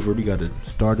receiver. You got a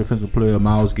star defensive player,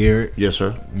 Myles Garrett. Yes, sir.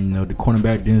 The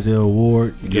cornerback, Denzel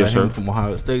Ward. You got him from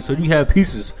Ohio State. So you have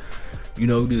pieces.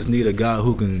 You just need a guy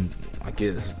who can, I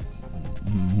guess,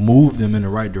 move them in the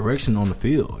right direction on the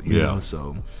field. You know,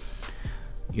 so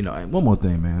one more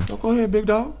thing, man. Oh, go ahead, big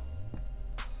dog.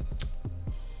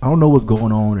 I don't know what's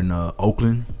going on in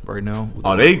Oakland right now.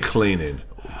 They cleaning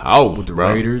house with the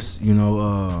bro. Raiders?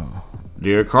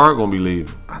 Derek Carr gonna be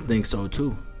leaving. I think so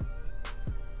too.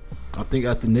 I think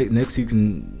after next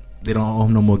season, they don't owe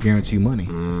him no more guarantee money.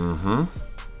 Mm-hmm.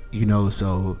 You know,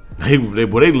 so they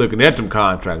looking at them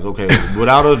contracts. Okay,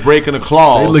 without us breaking a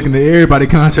clause, they looking at everybody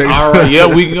contracts. All right, yeah,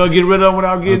 we can go get rid of them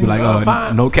without getting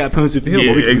fine. No cap penalty for him.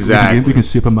 Yeah, exactly. We can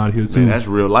ship him out of here too. Man, that's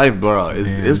real life, bro.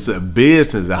 It's a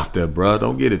business out there, bro.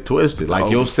 Don't get it twisted.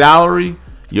 Like your salary,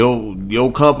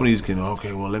 your companies can.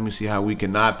 Okay, well, let me see how we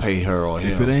can not pay her or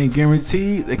him. If it ain't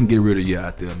guaranteed, they can get rid of you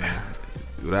out there, man.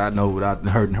 Without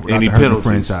hurting any hurting penalties. the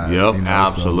franchise. Yep, you know,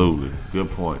 absolutely. So.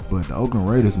 Good point. But the Oakland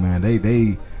Raiders, man,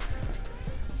 they.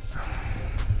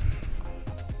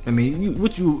 I mean,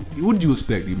 what did you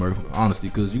expect, D. Murphy? Honestly,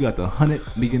 because you got the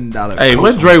 $100 million. Hey,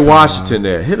 what's Dre Washington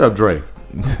there? Hit up Dre.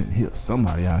 Hit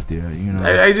somebody out there, you know.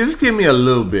 Hey, just give me a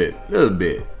little bit. You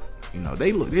know,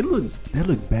 they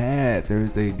look bad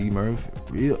Thursday, D. Murphy.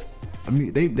 Real. I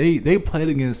mean, they played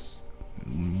against,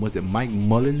 was it Mike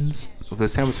Mullins of the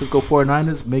San Francisco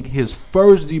 49ers, making his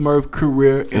first D. Murphy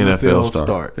career NFL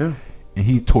start. Yeah. And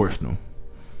he torched them.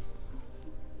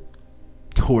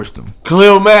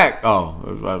 Khalil Mack. Oh,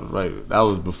 right. That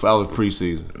was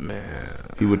preseason. Man,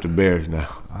 he with the Bears now.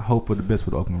 I hope for the best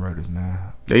with the Oakland Raiders, man.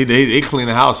 They clean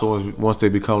the house once they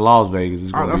become Las Vegas.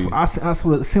 It's gonna be. I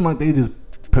it seemed like they just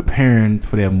preparing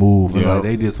for that move. Yep. Like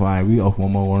they just like we off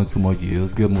 1 or 2 more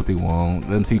years. Give them what they want.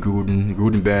 Let them see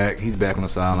Gruden back. He's back on the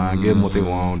sideline. Give them what they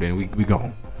want. Then we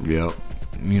gone. Yep.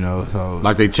 You know, so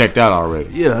like they checked out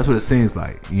already. Yeah, that's what it seems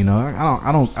like. You know,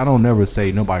 I don't never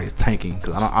say nobody's tanking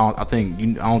because I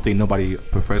don't think nobody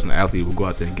professional athlete will go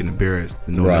out there and get embarrassed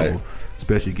to no level,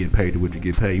 especially getting paid to what you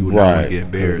get paid. You would not want to get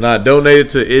embarrassed. Not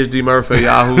donated to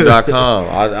isdmurphy@yahoo.com.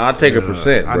 I take a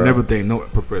percent. I never think no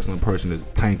professional person is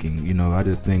tanking. You know, I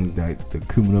just think that the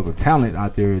cumulative talent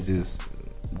out there is just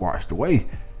washed away.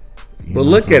 But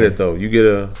look at it though. You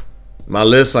get my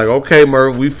list like, okay,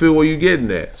 Murph, we feel where you're getting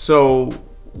at. So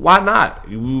why not?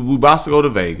 We about to go to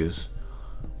Vegas.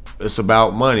 It's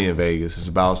about money in Vegas. It's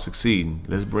about succeeding.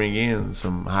 Let's bring in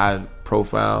some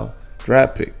high-profile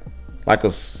draft pick, like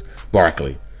a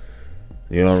Barkley.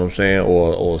 You know what I'm saying?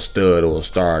 Or a stud or a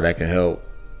star that can help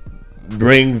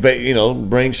bring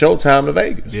Showtime to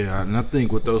Vegas. Yeah, and I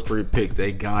think with those 3 picks,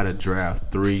 they gotta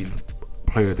draft 3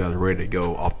 players that's ready to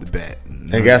go off the bat.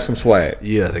 They got some swag.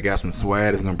 Yeah, they got some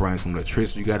swag. It's gonna bring some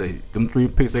electricity. Them 3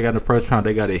 picks they got in the first round,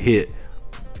 they gotta hit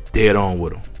dead on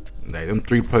with them. Like them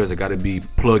 3 players that gotta be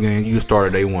plug in. You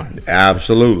started day 1.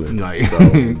 Absolutely. Like,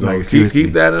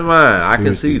 keep that in mind. I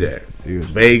can see that.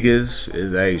 Seriously. Vegas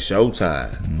is a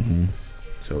Showtime. Mm-hmm.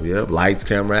 So lights,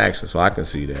 camera, action. So I can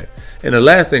see that. And the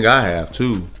last thing I have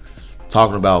too,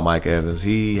 talking about Mike Evans,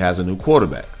 he has a new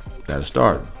quarterback that is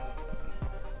starting.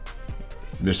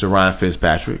 Mr. Ryan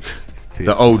Fitzpatrick,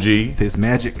 the OG.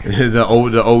 Fitzmagic.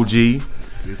 the OG.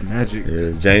 Fitzmagic.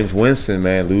 Yeah, James Winston,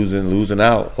 man, losing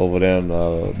out over them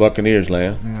Buccaneers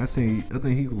land. Man, I think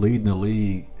he's leading the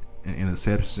league in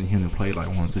interceptions, and him to play like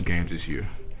 1 or 2 games this year.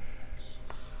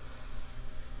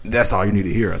 That's all you need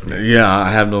to hear, I think. Yeah, I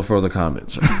have no further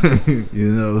comments.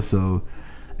 You know, so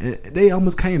they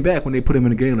almost came back when they put him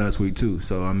in the game last week too.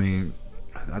 So I mean,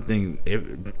 I think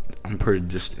I'm pretty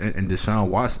just and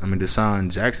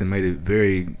Deshaun Jackson made it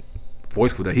very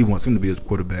forceful that he wants him to be his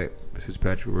quarterback,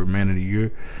 Fitzpatrick, for man of the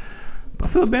year. But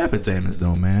I feel bad for Jameis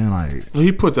though, man. Like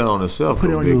he put that on himself. Put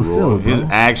it on yourself. His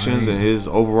actions and his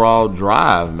overall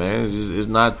drive, man, is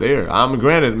not there. I'm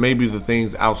granted maybe the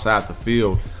things outside the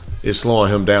field is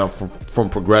slowing him down from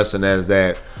progressing as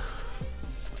that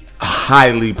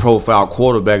highly profile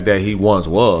quarterback that he once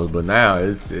was, but now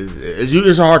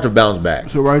it's hard to bounce back.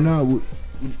 So right now,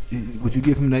 would you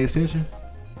give him that extension?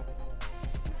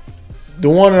 The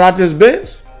one that I just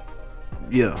benched?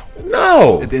 Yeah.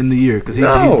 No. At the end of the year, because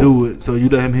he's due it. So you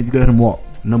let him walk.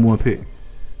 Number 1 pick.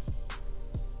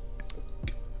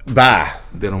 Bye.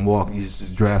 Let him walk. You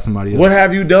just draft somebody else. What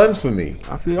have you done for me?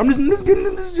 I'm just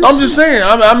getting this. I'm just saying.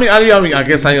 I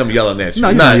guess I am yelling at you.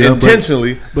 Not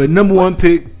intentionally. But number 1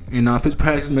 pick. You know, if his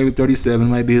practice maybe 37,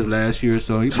 might be his last year,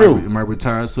 so he might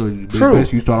retire. So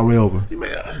best you start all the way over.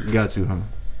 You got to, huh?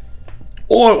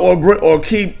 Or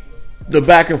keep the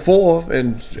back and forth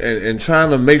and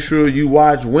trying to make sure you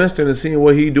watch Winston and seeing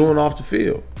what he doing off the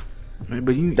field. Man,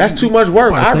 but that's too much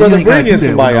work. I'd rather bring in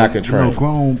somebody I can train.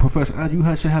 Grown professional, you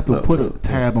should have to put a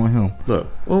tab on him. Look,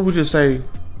 what would you say?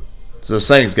 The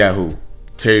Saints got who?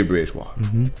 Terry Bridgewater.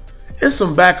 Mm-hmm. It's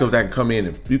some backups that can come in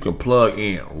and you can plug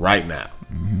in right now.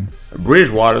 Mm-hmm.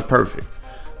 Bridgewater is perfect.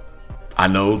 I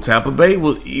know Tampa Bay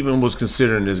was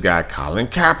considering this guy Colin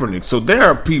Kaepernick. So there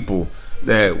are people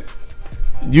that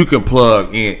you can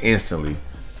plug in instantly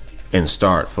and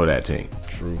start for that team.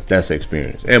 True. That's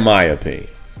experience, in my opinion.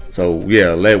 So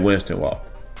yeah, let Winston walk.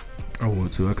 I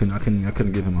would too. I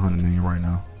couldn't give him $100 million right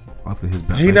now. Off of his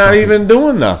back. He not even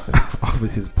doing nothing. Off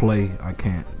of his play, I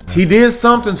can't. He did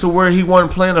something to where he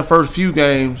wasn't playing the first few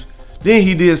games. Then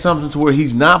he did something to where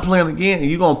he's not playing again.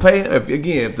 And you're gonna pay if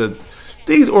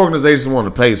these organizations want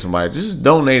to pay somebody, just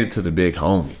donate it to the big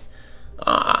homie.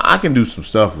 I can do some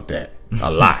stuff with that.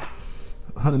 A lot.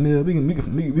 $100 million. We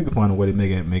can find a way to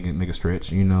make it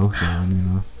stretch. You know. So, you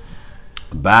know.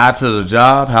 Bye to the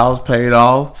job, house paid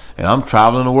off, and I'm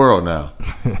traveling the world now.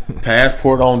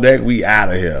 Passport on deck, we out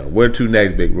of here. Where to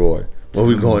next, Big Roy? Where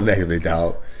we going next, big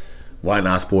dog? Why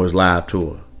Not Sports Live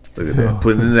Tour. Look at that.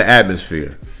 Putting it in the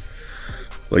atmosphere.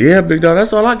 But yeah, big dog,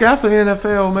 that's all I got for the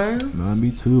NFL, man. No,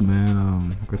 me too, man.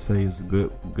 Like I say, it's a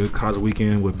good college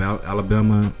weekend with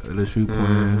Alabama, LSU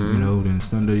playing. You know, then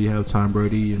Sunday you have Tom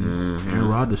Brady and Aaron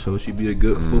Rodgers, so it should be a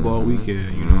good football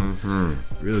weekend. You know,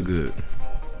 real good.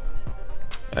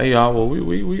 Hey y'all, well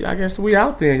we I guess we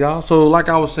out there, y'all. So like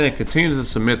I was saying, continue to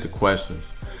submit the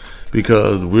questions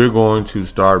because we're going to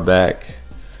start back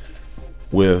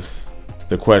with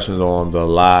the questions on the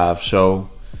live show,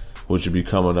 which will be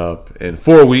coming up in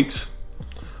 4 weeks.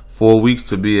 4 weeks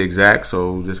to be exact.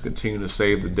 So just continue to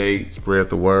save the date, spread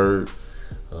the word.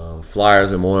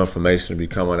 Flyers and more information will be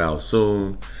coming out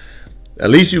soon. At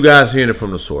least you guys hearing it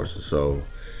from the sources. So.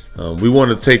 We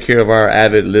want to take care of our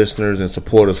avid listeners and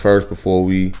supporters first before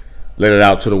we let it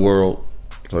out to the world.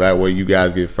 So that way you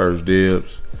guys get first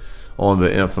dibs on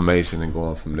the information and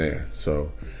going from there. So,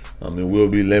 it will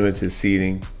be limited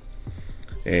seating.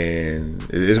 And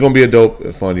it's going to be a dope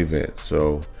and fun event.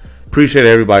 So, appreciate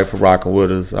everybody for rocking with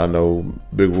us. I know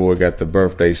Big Roy got the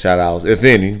birthday shout-outs, if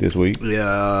any, this week.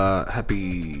 Yeah,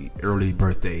 happy early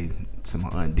birthday to my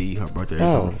Aunt D. Her birthday is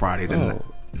on Friday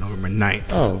November 9th.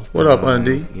 Oh, what up,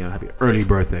 Andy? You know, happy early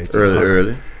birthday to her.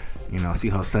 Early. You know, see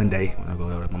her Sunday when I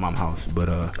go to my mom's house. But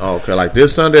okay, like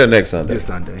this Sunday or next Sunday? This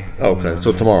Sunday. Okay, you know,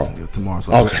 so tomorrow. Yeah, tomorrow.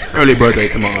 So okay. Early birthday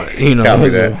tomorrow. You know, copy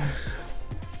that.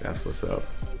 That's what's up.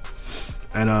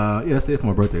 And that's it for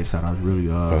my birthday shout out. Really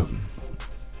shout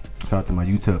out to my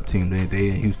UTEP team. They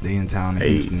in Houston, they in town in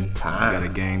Houston. We got a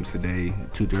game today,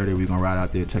 2:30. We're gonna ride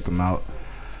out there, check them out.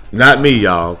 Not me,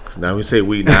 y'all. Now we say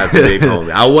we not big homie.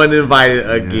 I wasn't invited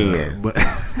again. But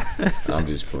I'm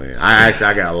just playing. I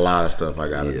got a lot of stuff I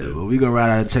gotta do. But we gonna ride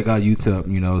out and check out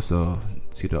UTEP, you know, so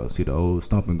see the old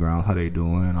stomping ground, how they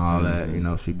doing, all that, you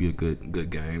know, should be a good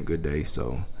game, good day.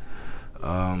 So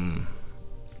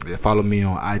follow me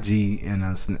on IG and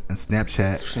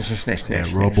Snapchat at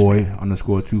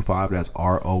Roboy_25. That's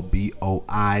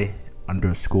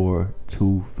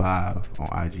ROBOI_25 on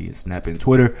IG and Snap and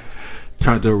Twitter.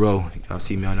 Turn to the row. Y'all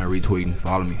see me on there retweeting.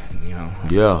 Follow me. You know.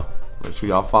 Yeah. Make sure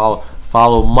y'all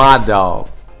follow my dog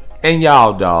and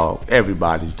y'all dog.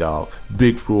 Everybody's dog.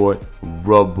 Big Roy,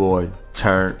 Rub Boy,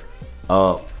 turn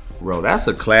up row. That's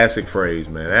a classic phrase,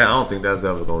 man. I don't think that's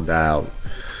ever gonna die out.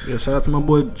 Yeah, shout out to my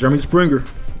boy Jeremy Springer.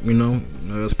 You know,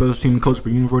 special team coach for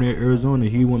University of Arizona.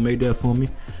 He made that for me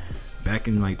back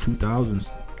in like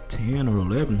 2010 or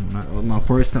 11. My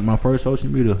first social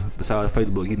media besides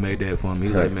Facebook, he made that for me.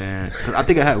 He's like, man, 'cause I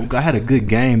think I had a good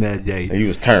game that day. And you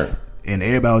was turned. And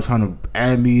everybody was trying to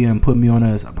add me and put me on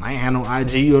that. I ain't had no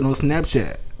IG or no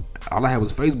Snapchat. All I had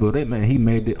was Facebook. That man, he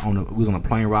made it we was on a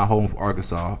plane ride home from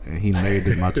Arkansas, and he made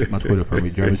it my Twitter for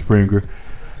me. Jeremy Springer,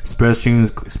 special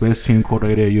team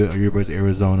coordinator at University of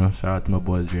Arizona. Shout out to my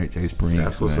boy Jay Springs.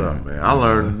 That's what's up, man. I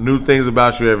learn new things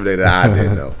about you every day that I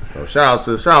didn't know. So shout out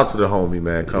to the homie,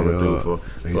 man, coming through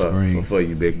for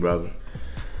you, big brother.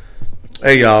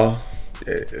 Hey y'all,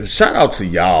 shout out to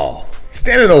y'all.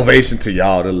 Standing ovation to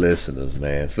y'all, the listeners,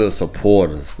 man. For the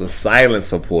supporters, the silent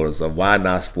supporters of Why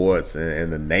Not Sports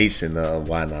and the nation of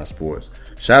Why Not Sports.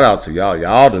 Shout out to y'all.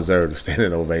 Y'all deserve the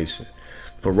standing ovation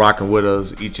for rocking with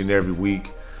us each and every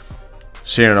week,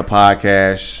 sharing a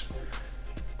podcast,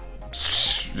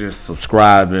 just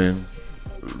subscribing,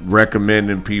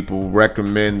 recommending people,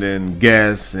 recommending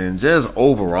guests, and just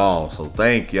overall. So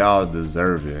thank y'all,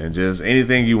 deserve it. And just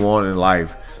anything you want in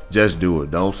life, just do it.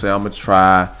 Don't say I'm going to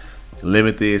try.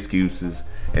 Limit the excuses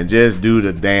and just do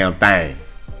the damn thing.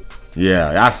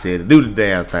 Yeah, I said it. Do the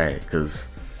damn thing because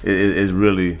it's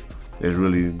really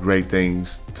great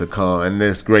things to come, and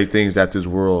there's great things that this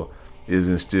world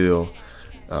is still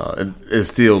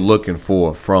looking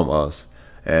for from us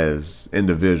as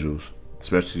individuals,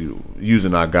 especially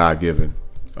using our God-given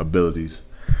abilities.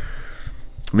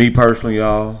 Me personally,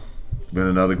 y'all, it's been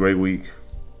another great week.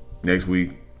 Next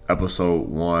week, episode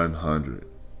 100.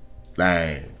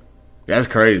 Dang. That's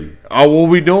crazy. Oh, what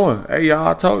we doing? Hey, y'all,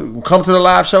 I told you. Come to the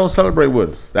live show and celebrate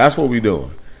with us. That's what we doing.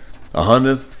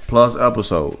 100+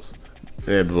 episodes.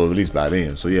 Yeah, but at least by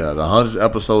then. So yeah, the 100th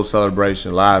episode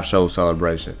celebration, live show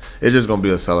celebration. It's just gonna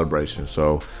be a celebration.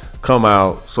 So come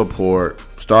out, support,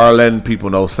 start letting people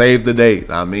know. Save the date.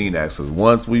 I mean that. So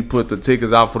once we put the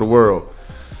tickets out for the world,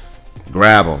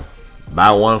 grab them.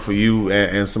 Buy one for you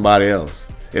and somebody else.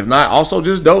 If not, also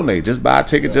just donate. Just buy a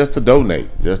ticket just to donate,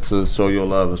 just to show your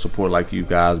love and support like you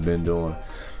guys been doing.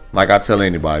 Like I tell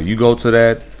anybody, you go to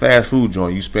that fast food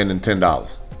joint, you spending $10.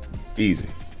 Easy.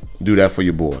 Do that for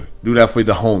your boy. Do that for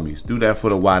the homies. Do that for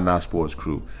the Why Not Sports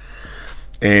crew.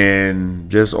 And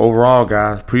just overall,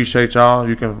 guys, appreciate y'all.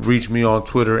 You can reach me on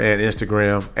Twitter and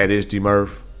Instagram at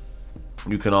IsDMurph.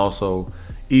 You can also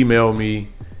email me,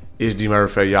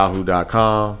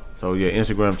 isdmurph@yahoo.com. So, yeah,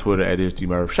 Instagram, Twitter at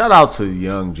IsDMurph. Shout out to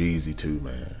Young Jeezy, too,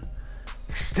 man.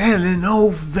 Standing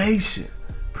ovation.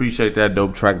 Appreciate that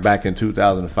dope track back in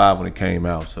 2005 when it came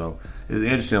out. So, it's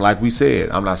interesting. Like we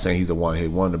said, I'm not saying he's a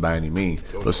one-hit wonder by any means,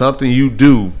 but something you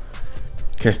do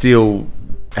can still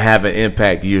have an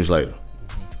impact years later.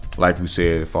 Like we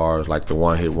said, as far as like the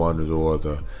one-hit wonders or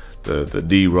the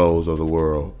D-Rose of the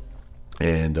world.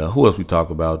 And who else we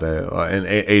talk about that? And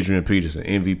Adrian Peterson,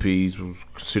 MVPs,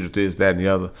 considered this, that, and the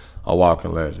other, a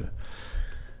walking legend.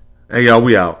 Hey, y'all,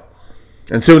 we out.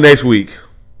 Until next week.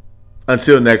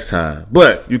 Until next time.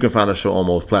 But you can find the show on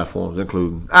most platforms,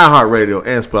 including iHeartRadio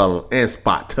and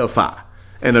Spotify.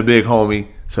 And the big homie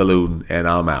saluting, and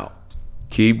I'm out.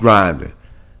 Keep grinding.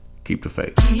 Keep the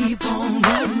faith. Keep on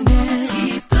running,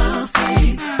 keep the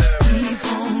faith. Keep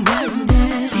on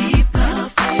running, keep the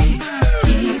faith.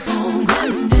 Keep on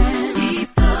running,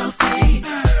 keep the faith.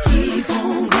 Keep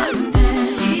on running,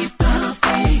 keep the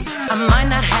faith. I might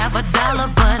not have a dollar,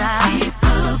 but I keep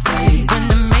the faith. When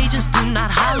the majors do not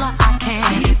holler, I can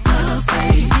keep the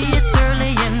faith. See, it's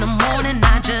early in the morning,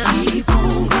 I just keep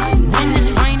on running. When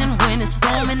it's raining, when it's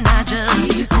storming, I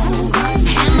just keep on running.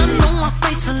 And I know my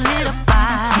fate's solidified.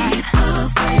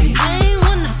 I ain't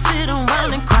one to sit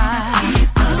around and cry.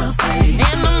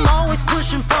 And I'm always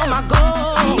pushing for my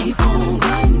goal.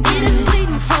 It is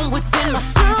bleeding from within my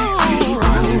soul.